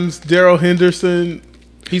Rams. Darrell Henderson,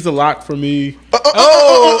 he's a lock for me.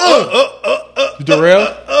 Darrell?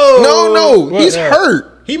 No, he's Yeah.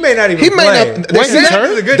 hurt. He may not even He play. may not. They Wait, he's hurt?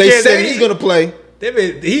 There's a good They chance say that he's going to play,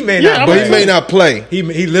 He may Yeah, not, but play. he may not play. He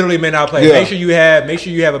literally may not play. Yeah. Make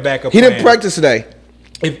sure you have a backup. He plan. didn't practice today.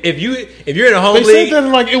 If you're in a home They league, said that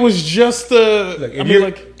like it was just the. look,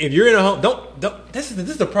 I if you're in a home, don't. This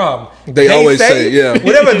is the problem. They always say, yeah.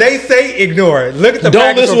 Whatever they say, ignore it. Look at the Don't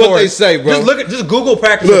practice listen to what reports. they say, bro. Just Google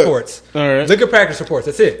practice Look. reports. All right. Look at practice reports.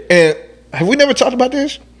 That's it. And have we never talked about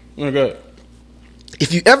this? Okay.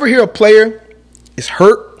 If you ever hear a player is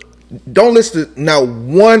hurt, don't listen to not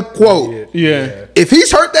one quote. Yeah. If he's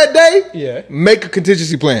hurt that day, Yeah. make a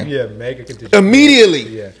contingency plan Yeah, make a contingency. immediately.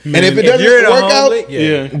 Yeah. And if it If you're in doesn't a work home out, league,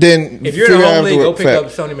 Yeah. then If you're in figure a out home league, go after pick fact.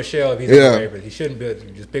 up Sony Michel if he's Yeah. on the waivers. He shouldn't be.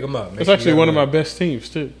 Just pick him up. It's actually one of my best teams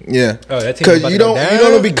too. Yeah, Oh, that team's because about you to go don't down.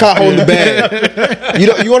 want to be caught holding the bag.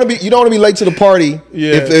 You want to be late to the party.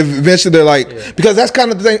 Yeah. If eventually they're like, because that's kind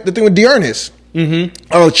of the thing with Dearness.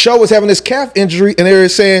 Cho was having this calf injury, and they were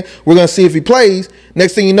saying we're going to see if he plays.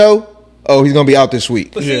 Next thing you know, he's going to be out this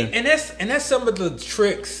week. But see, Yeah. and that's some of the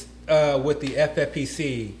tricks with the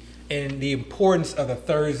FFPC and the importance of the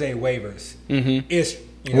Thursday waivers. It's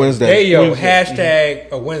Wednesday. Wednesday.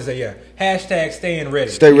 Wednesday, yeah. Hashtag staying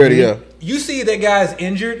ready. Stay ready, yeah. You see that guy's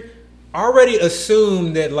injured, already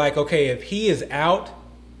assume that if he is out,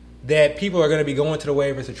 that people are going to be going to the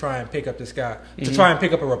waivers to try and pick up this guy, to try and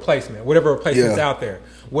pick up a replacement, whatever replacement's Yeah. out there,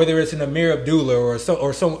 whether it's an Amir Abdullah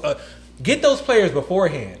or some. Get those players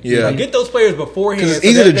beforehand. Yeah. Get those players beforehand. 'Cause it's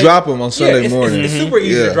easy to drop him on Sunday morning. It's super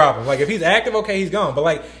easy Yeah. to drop him. Like if he's active, okay, he's gone.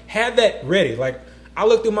 But have that ready. I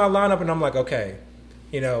look through my lineup and I'm like, okay,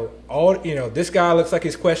 this guy looks like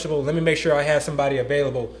he's questionable. Let me make sure I have somebody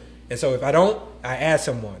available. And so if I don't, I add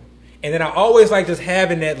someone. And then I always like just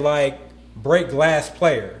having that break glass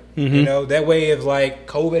player. That way if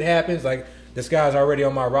COVID happens, this guy's already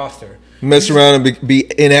on my roster. Mess around and be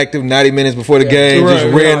inactive 90 minutes before the game, Right. just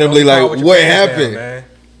You randomly Don't call with your what pants down, happened? man.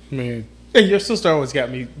 Man, And your sister always got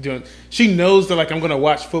me doing. She knows that like I'm gonna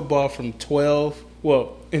watch football from 12.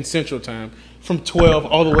 Well, in Central Time, from 12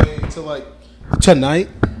 all the way to like tonight.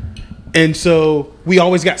 And so we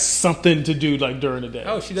always got something to do like during the day.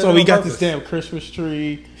 Oh, she does. So it we on got purpose. this damn Christmas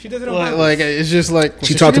tree. She does it on Like, purpose. like it's just like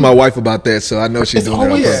She talked to my wife about that, so I know she's It's doing that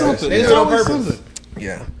on always purpose. something. They It's do it on always purpose. something.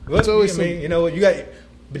 Yeah. Well, It's always I mean, you know what you got,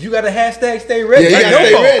 but you got to hashtag stay ready. Yeah, you Like, gotta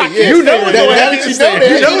stay no, ready. Yeah. You know what's That- going to that- happen. you know that.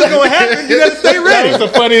 You know what's going to happen. You got to stay That ready. was the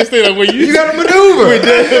funniest thing. Like when You got to maneuver.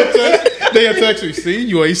 they have text me. See,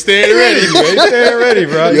 you ain't staying ready. You ain't staying ready,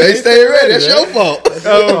 bro. You ain't staying ready. That's your fault.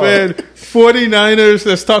 Oh man, 49ers.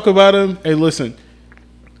 Let's talk about them. Hey, listen.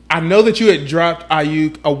 I know that you had dropped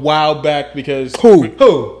Ayuk a while back because Who?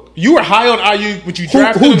 you were high on Ayuk, but you Who,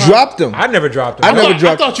 drafted who him. dropped him? I never dropped him. I never I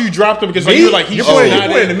dropped. thought you dropped him because like, Me? you were like he You're should pointing- not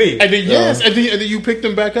you're pointing have- to me. And then yes, and then you picked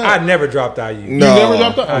him back up. I never dropped IU. No. You never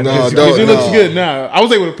dropped him. I No, Because don't. he looks no. good now. I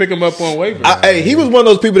was able to pick him up on waivers. Hey, he was one of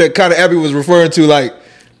those people that kind of Abby was referring to, like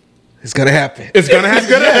it's gonna happen. It's gonna happen.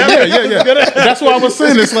 Yeah. That's what I was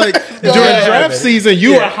saying. It's like during happen. draft season,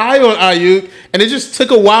 you were high on Ayuk, and it just took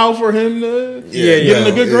a while for him to get in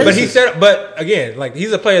the good graces. But he said, but again, like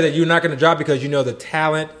he's a player that you're not going to drop because you know the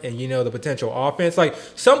talent and you know the potential offense. Like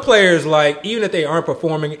some players, like even if they aren't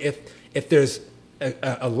performing, if there's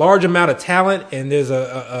a large amount of talent and there's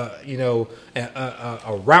a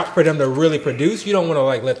route for them to really produce, you don't want to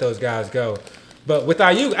like let those guys go. But with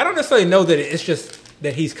Ayuk, I don't necessarily know that it's just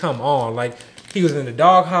that he's come on. Like he was in the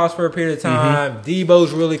doghouse for a period of time.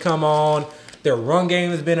 Debo's really come on. Their run game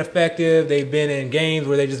has been effective. They've been in games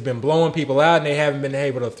where they've just been blowing people out and they haven't been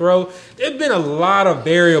able to throw. There's been a lot of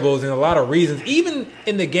variables and a lot of reasons. Even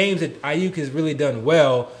in the games that Ayuk has really done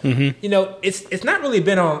well, you know, it's not really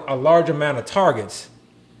been on a large amount of targets.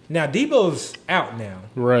 Now Debo's out now,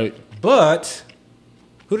 right. but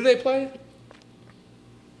who do they play?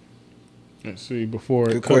 Let's see. Before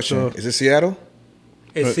Good it cuts question. off. Is it Seattle?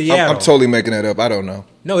 It's Seattle. I'm totally making that up. I don't know.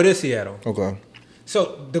 No, it is Seattle. Okay.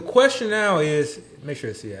 So the question now is, make sure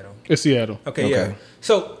it's Seattle. It's Seattle. Okay, Okay. yeah.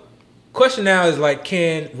 So question now is like,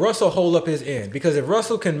 can Russell hold up his end? Because if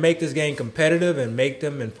Russell can make this game competitive and make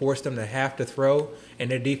them and force them to have to throw, and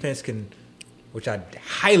their defense can, which I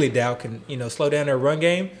highly doubt, can slow down their run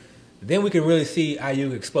game, then we can really see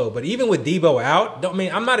Ayuk explode. But even with Debo out,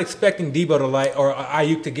 I'm not expecting Debo to or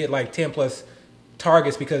Ayuk to get like 10 plus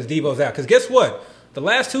targets because Debo's out. Because guess what? The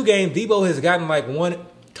last two games, Debo has gotten like one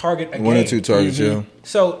target a game. 1 or 2 targets, yeah.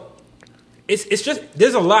 So it's just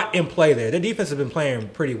there's a lot in play there. Their defense has been playing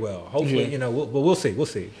pretty well. Hopefully, we'll see. We'll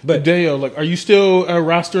see. But Dale, like, are you still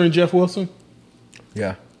rostering Jeff Wilson?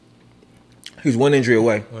 Yeah. He's one injury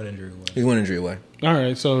away. one injury away. He's one injury away. All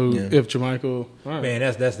right. So Yeah. if Jermichael, all right. Man,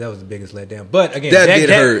 that was the biggest letdown. But again, That did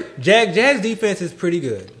hurt. Jags defense is pretty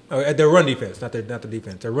good. Or their run defense, not the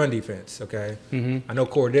defense. Their run defense. Okay, I know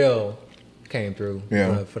Cordell came through. Yeah.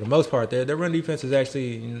 But for the most part, their run defense is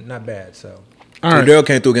actually not bad. So all right. Cordell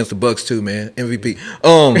came through against the Bucks too, man. MVP.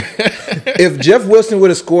 If Jeff Wilson would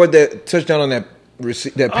have scored that touchdown on that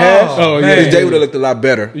pass, Oh, yeah, his yeah, day would have looked a lot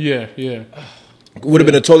better. Yeah. Yeah. Would have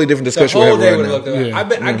been a totally different the discussion whole we're day having would right have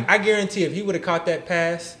now. looked. Yeah. I guarantee if he would have caught that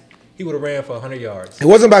pass, he would have ran for 100 yards. It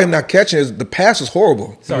wasn't about him not catching. The pass was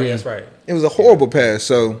horrible. Sorry, Yeah. that's right. It was a horrible pass.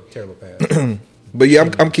 So, Terrible pass. but yeah,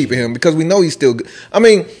 I'm keeping him because we know he's still good. I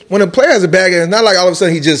mean, when a player has a bad game, it's not like all of a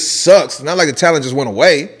sudden he just sucks. It's not like the talent just went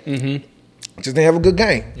away. Just didn't have a good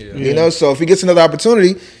game. You know, so if he gets another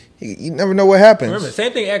opportunity, you never know what happens. Remember,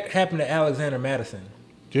 same thing happened to Alexander Madison.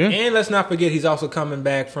 Yeah. And let's not forget he's also coming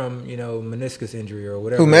back from meniscus injury or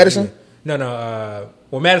whatever. Who, Madison? No.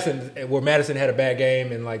 Well, Madison had a bad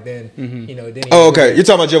game and like then then he. Oh, okay. You're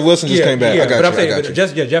talking about Jeff Wilson just came back. Yeah, I got but you. I'm saying, I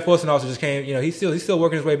got you. Jeff Wilson also just came. He's still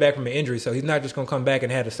working his way back from an injury, so he's not just going to come back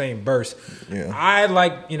and have the same burst. Yeah. I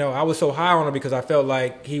was so high on him because I felt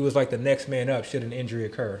like he was like the next man up should an injury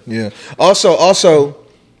occur. Yeah. Also,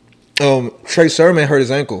 Trey Sermon hurt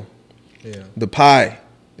his ankle. Yeah, The pie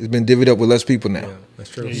has been divvied up with less people now. yeah,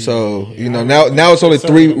 that's true. So now it's only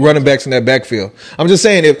 3 running backs in that backfield. I'm just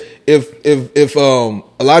saying if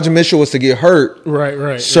Elijah Mitchell was to get hurt,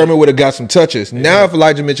 Right. Sermon would have got some touches. Now if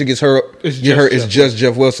Elijah Mitchell gets hurt, It's it's just just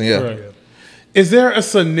Jeff Wilson. Yeah. Right. Is there a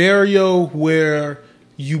scenario where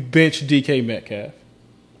you bench DK Metcalf?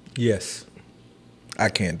 Yes, I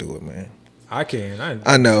can't do it, man. I can.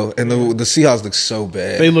 I know, and the Seahawks look so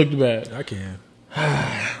bad. They looked bad. I can.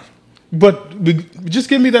 But just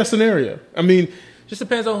give me that scenario. I mean, Just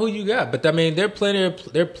depends on who you got. But I mean, there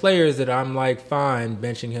are players that I'm like fine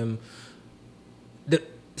benching him.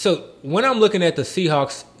 So when I'm looking at the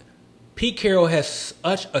Seahawks, Pete Carroll has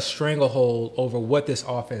such a stranglehold over what this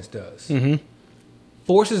offense does.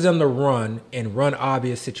 Forces them to run and run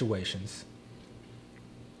obvious situations.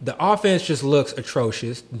 the offense just looks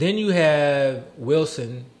atrocious. Then you have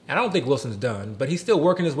Wilson. I don't think Wilson's done, but he's still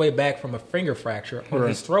working his way back from a finger fracture on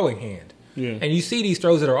his throwing hand. Yeah. And you see these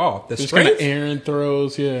throws that are off. The Just kind of strength, Aaron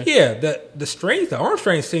throws, yeah. yeah, the strength, the arm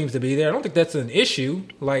strength seems to be there. I don't think that's an issue.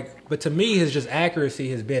 But to me, his just accuracy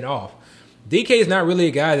has been off. DK is not really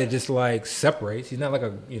a guy that just like separates. He's not like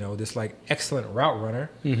a this like excellent route runner.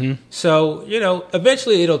 Mm-hmm. So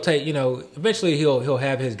eventually it'll take eventually he'll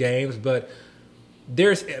have his games, but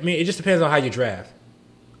it just depends on how you draft.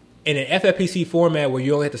 In an FFPC format where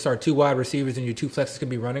you only have to start 2 wide receivers and your 2 flexes can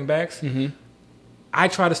be running backs, I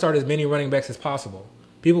try to start as many running backs as possible.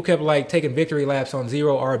 People kept like taking victory laps on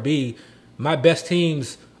 0 RB. My best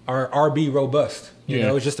teams are RB robust.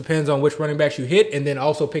 It just depends on which running backs you hit, and then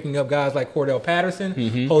also picking up guys like Cordell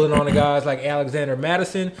Patterson, holding on to guys like Alexander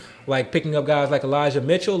Madison, like picking up guys like Elijah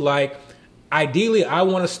Mitchell. Like, ideally, I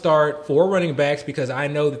want to start 4 running backs because I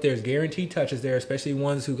know that there's guaranteed touches there, especially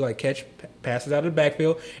ones who like catch passes out of the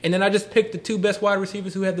backfield. And then I just pick the 2 best wide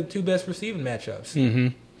receivers who have the 2 best receiving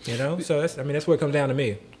matchups. So that's what it comes down to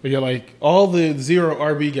me. But yeah, like all the 0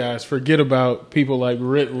 RB guys, forget about people like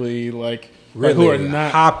Ridley, who are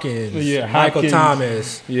not Hopkins, Michael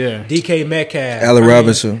Thomas, DK Metcalf, Allen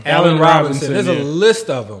Robinson. There's a list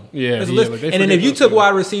of them. Yeah, there's a list. And then if you took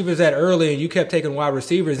wide receivers that early and you kept taking wide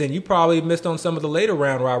receivers, then you probably missed on some of the later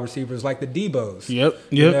round wide receivers like the Debos.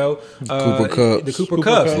 Yep. Cooper Kupp. The Cooper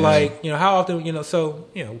Kupps. Like, how often, so,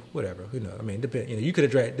 whatever. Who knows? I mean, you could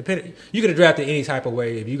have drafted any type of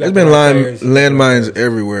way if you got. There's been landmines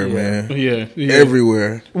everywhere, man. Yeah.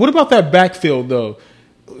 Everywhere. What about that backfield though?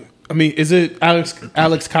 I mean, is it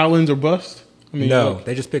Alex Collins or bust? I mean, no,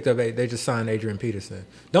 they just signed Adrian Peterson.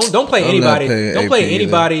 Don't play anybody. Don't play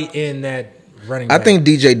anybody in that running back. I think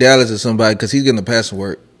DJ Dallas is somebody because he's getting the passing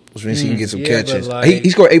work, which means he can get some catches. He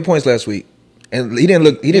scored 8 points last week, and he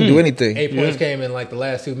didn't do anything. 8 points came in like the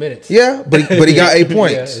last 2 minutes. Yeah, but he got 8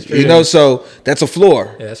 points. So that's a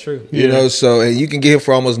floor. Yeah, that's true. So and you can get him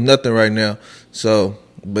for almost nothing right now. So,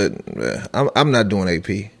 but I'm not doing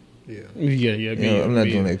AP. I'm not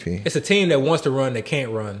doing AP. It's a team that wants to run that can't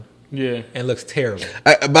run. Yeah, and looks terrible.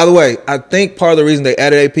 By the way, I think part of the reason they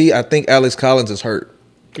added AP, I think Alex Collins is hurt.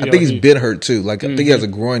 I think he's been hurt too. Like I think he has a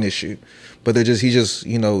groin issue, but he's just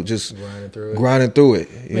grinding through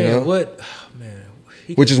it. Man,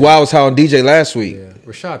 which is why I was high on DJ last week. Yeah.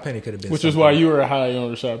 Rashad Penny could have been. Which is why you were high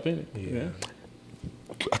on Rashad Penny. Yeah.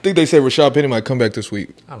 I think they said Rashad Penny might come back this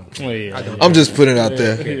week. I don't care. I'm just putting it out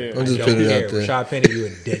there. I'm just putting it out there. Rashad Penny, you're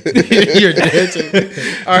dead. You're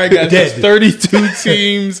dead. All right, guys. That's 32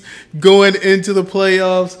 teams going into the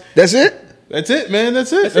playoffs. That's it? That's it, man.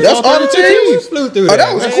 That's it. That's all 32 teams? Flew through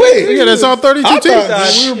that was quick. Yeah, that's all 32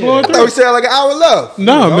 teams. We were blowing through. I thought we said like an hour left.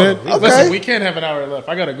 No, man. Okay. Listen, we can't have an hour left.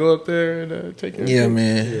 I got to go up there and take it. Yeah,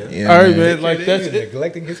 man. Yeah, all right, man. Like, that's it.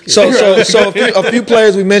 Neglecting his kids. So a few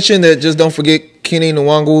players we mentioned that just don't forget Kenny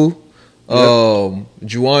Nwangwu.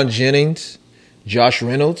 Juwan Jennings, Josh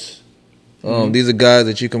Reynolds. These are guys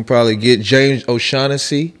that you can probably get. James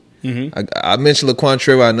O'Shaughnessy. I mentioned Laquan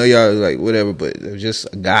Trevor. I know y'all like whatever, but it was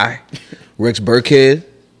just a guy. Rex Burkhead.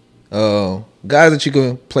 Guys that you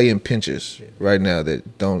can play in pinches right now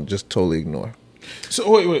that don't just totally ignore. So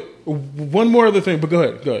wait. One more other thing, but go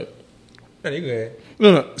ahead. No, you go ahead.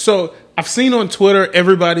 No. So I've seen on Twitter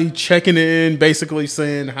everybody checking in, basically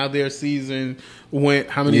saying how their season went,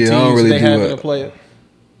 how many teams they have in the playoff.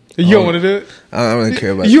 You don't want to do it? I don't really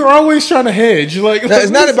care about it. You're always trying to hedge. Like, no,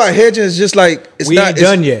 it's not about hedging. It's just like we ain't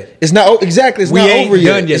done yet. It's not exactly. It's not over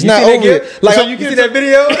yet. It's not over yet. Like, you see that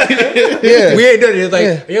video? Yeah, we ain't done yet. It's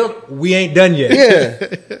like we ain't done yet. Yeah,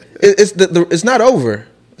 it's not over.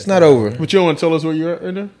 It's not over. But you don't want to tell us where you're at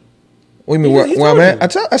right now? What do you mean where I'm at?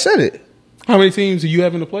 I said it. How many teams do you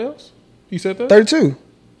have in the playoffs? You said that? 32.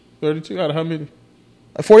 32 out of how many?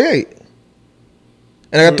 48.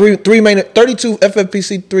 And I got three main, 32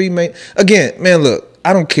 FFPC, 3 main. Again, man, look,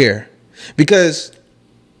 I don't care because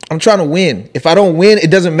I'm trying to win. If I don't win,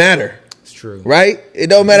 it doesn't matter. It's true, right? It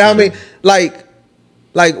don't matter how many. Like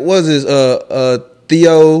what is this?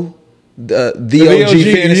 Theo. The OG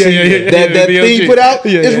fantasy that thing put out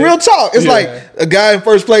is real talk. It's like a guy in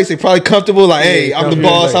first place, they probably comfortable, like, hey, I'm the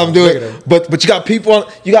boss, I'm doing it. But you got people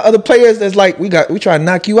you got other players that's like, we try to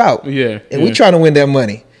knock you out. And we trying to win that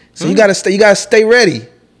money. So you gotta stay ready.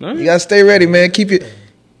 You gotta stay ready, man. Keep your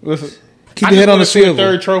head on the swivel. A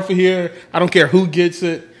third trophy here. I don't care who gets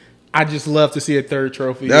it. I just love to see a third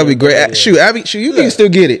trophy. That'd be great. Shoot, Abby, you can still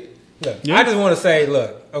get it. Look, I just want to say,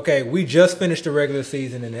 look, okay, we just finished the regular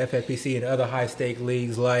season in the FFPC and other high stake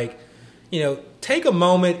leagues. Like, take a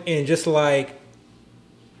moment and just like,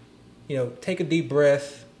 take a deep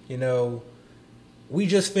breath. we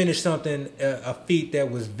just finished something, a feat that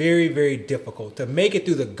was very, very difficult. To make it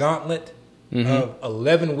through the gauntlet of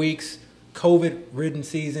 11 weeks, COVID-ridden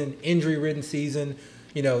season, injury-ridden season,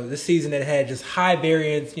 this season that had just high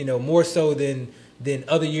variance, more so than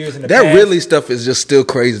other years in the past. That really stuff is just still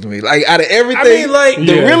crazy to me. Like, out of everything,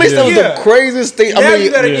 stuff is the craziest thing.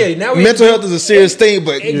 Now mental health is a serious thing,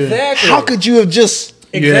 but how could you have just...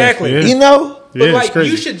 Exactly. But,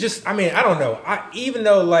 you should just... I don't know. Even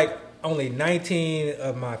though, only 19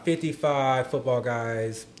 of my 55 football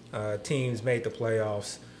guys, teams made the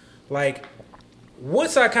playoffs,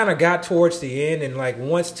 once I kind of got towards the end and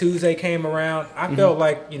once Tuesday came around, I felt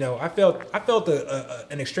I felt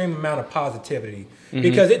an extreme amount of positivity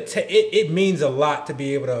because it means a lot to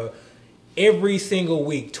be able to every single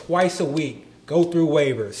week, twice a week, go through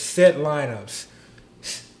waivers, set lineups,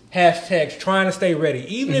 hashtags, trying to stay ready,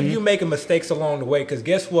 even if you're making mistakes along the way. Because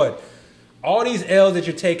guess what? All these L's that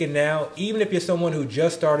you're taking now, even if you're someone who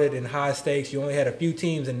just started in high stakes, you only had a few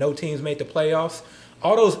teams and no teams made the playoffs.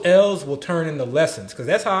 All those L's will turn into lessons because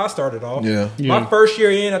that's how I started off. Yeah. My first year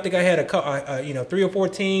in, I think I had 3 or 4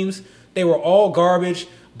 teams. They were all garbage,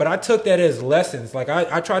 but I took that as lessons.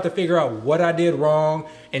 I tried to figure out what I did wrong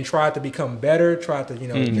and tried to become better. Tried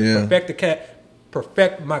to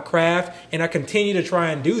perfect my craft, and I continue to try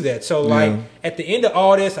and do that. So at the end of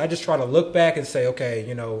all this, I just try to look back and say,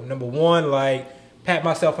 okay, number one, pat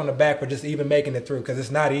myself on the back for just even making it through because it's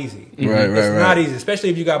not easy. It's not easy, especially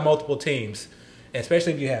if you got multiple teams.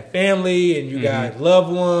 Especially if you have family and you got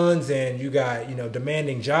loved ones and you got,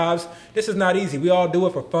 demanding jobs. This is not easy. We all do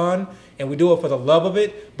it for fun and we do it for the love of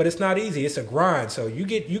it, but it's not easy. It's a grind. So you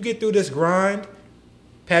get through this grind,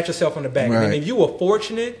 pat yourself on the back. Right. And if you were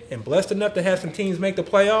fortunate and blessed enough to have some teams make the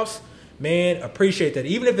playoffs, man, appreciate that.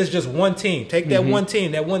 Even if it's just one team, take that one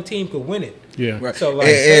team. That one team could win it. Yeah. Right. So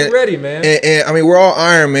stay ready, man. And we're all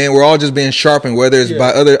iron, man. We're all just being sharpened, whether it's by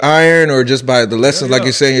other iron or just by the lessons, like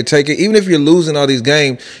you're saying, you're taking. Even if you're losing all these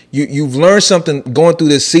games, you've learned something going through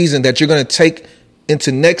this season that you're going to take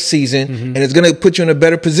into next season, and it's going to put you in a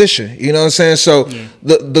better position. You know what I'm saying? So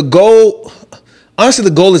the goal, honestly,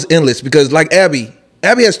 the goal is endless because, like Abby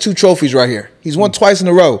has 2 trophies right here. He's won twice in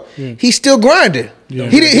a row. He's still grinding. Yeah.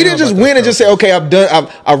 He didn't just win and just say, okay, I'm done.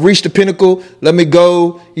 I've reached the pinnacle. Let me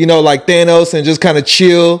go, like Thanos and just kind of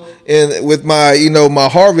chill and with my, my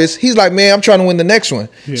harvest. He's like, man, I'm trying to win the next one.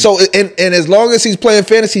 Yeah. So, and as long as he's playing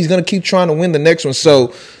fantasy, he's going to keep trying to win the next one.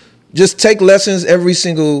 So just take lessons every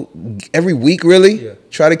week, really. Yeah.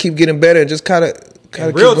 Try to keep getting better and just kind of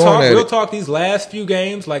keep going at it. Real talk, these last few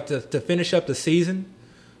games, to finish up the season,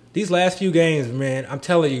 these last few games, man, I'm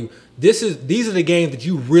telling you, these are the games that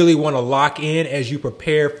you really want to lock in as you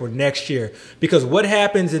prepare for next year. Because what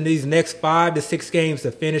happens in these next 5 to 6 games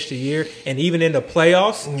to finish the year and even in the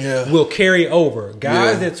playoffs will carry over.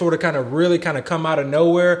 Guys that sort of really come out of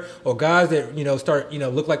nowhere, or guys that, start,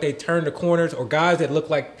 look like they turn the corners, or guys that look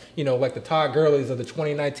like, like the Todd Gurleys of the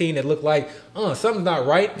 2019 that look like, something's not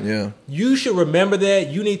right. Yeah. You should remember that.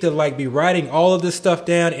 You need to be writing all of this stuff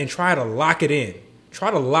down and try to lock it in. Try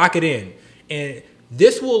to lock it in. And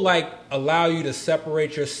this will allow you to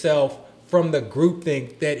separate yourself from the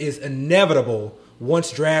groupthink that is inevitable once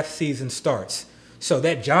draft season starts. So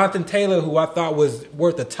that Jonathan Taylor, who I thought was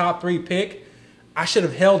worth a top 3 pick, I should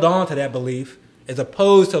have held on to that belief as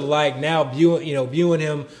opposed to now viewing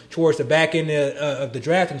him towards the back end of the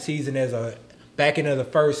drafting season as a back end of the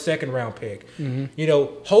first, second round pick.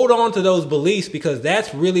 Hold on to those beliefs because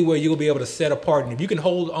that's really where you'll be able to set apart. And if you can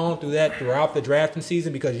hold on to that throughout the drafting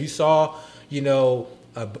season because you saw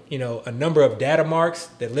a number of data marks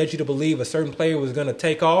that led you to believe a certain player was going to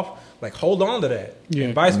take off, hold on to that,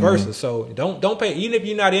 and vice versa. So don't pay, even if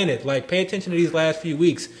you're not in it, pay attention to these last few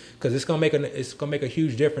weeks because it's gonna make a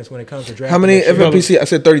huge difference when it comes to draft. How many FFPC? I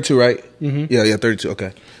said 32, right? Yeah, 32.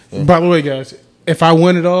 Okay. Yeah. By the way, guys, if I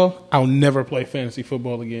win it all, I'll never play fantasy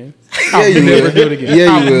football again. I'll never do it again. Yeah,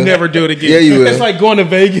 I'll never do it again. Yeah, you will. It's like going to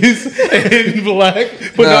Vegas and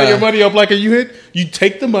putting all your money up like you hit. You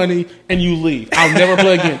take the money and you leave. I'll never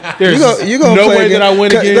play again. There's you're gonna no play way again. that I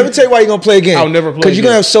win again. Let me tell you why you're gonna play again. I'll never play because you're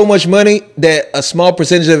gonna have so much money that a small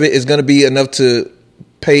percentage of it is gonna be enough to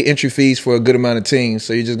pay entry fees for a good amount of teams.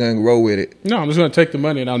 So you're just gonna roll with it. No, I'm just gonna take the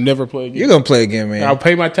money and I'll never play again. You're gonna play again, man. I'll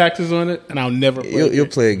pay my taxes on it and I'll never play again. You'll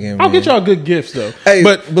play again, man. I'll get y'all good gifts though. Hey,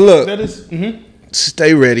 but look, that is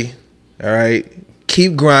stay ready. All right,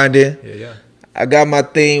 keep grinding. Yeah. I got my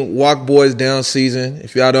thing, Walk Boys Down season.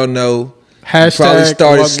 If y'all don't know, Hashtag probably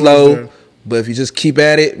started Walk slow, Boys Down. but if you just keep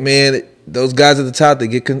at it, man, those guys at the top, they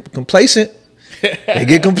get complacent. They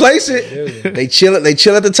get complacent. They chill at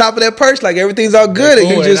the top of that perch like everything's all good, and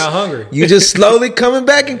you just slowly coming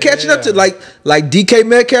back and catching up to like DK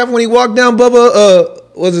Metcalf when he walked down Bubba.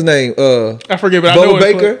 What's his name? I forget, but Bubba I know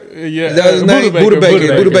Baker. Yeah, is that his name?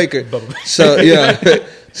 Buddha Baker. So yeah.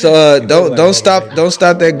 So don't stop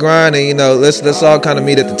that grind, and let's all kind of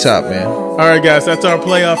meet at the top, man. All right, guys, that's our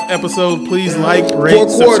playoff episode. Please like, rate,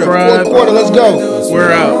 subscribe. Fourth quarter, let's go.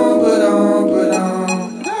 We're out.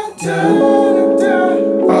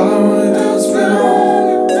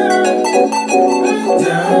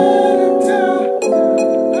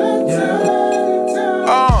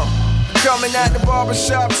 Coming at the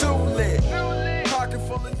barbershop too lit.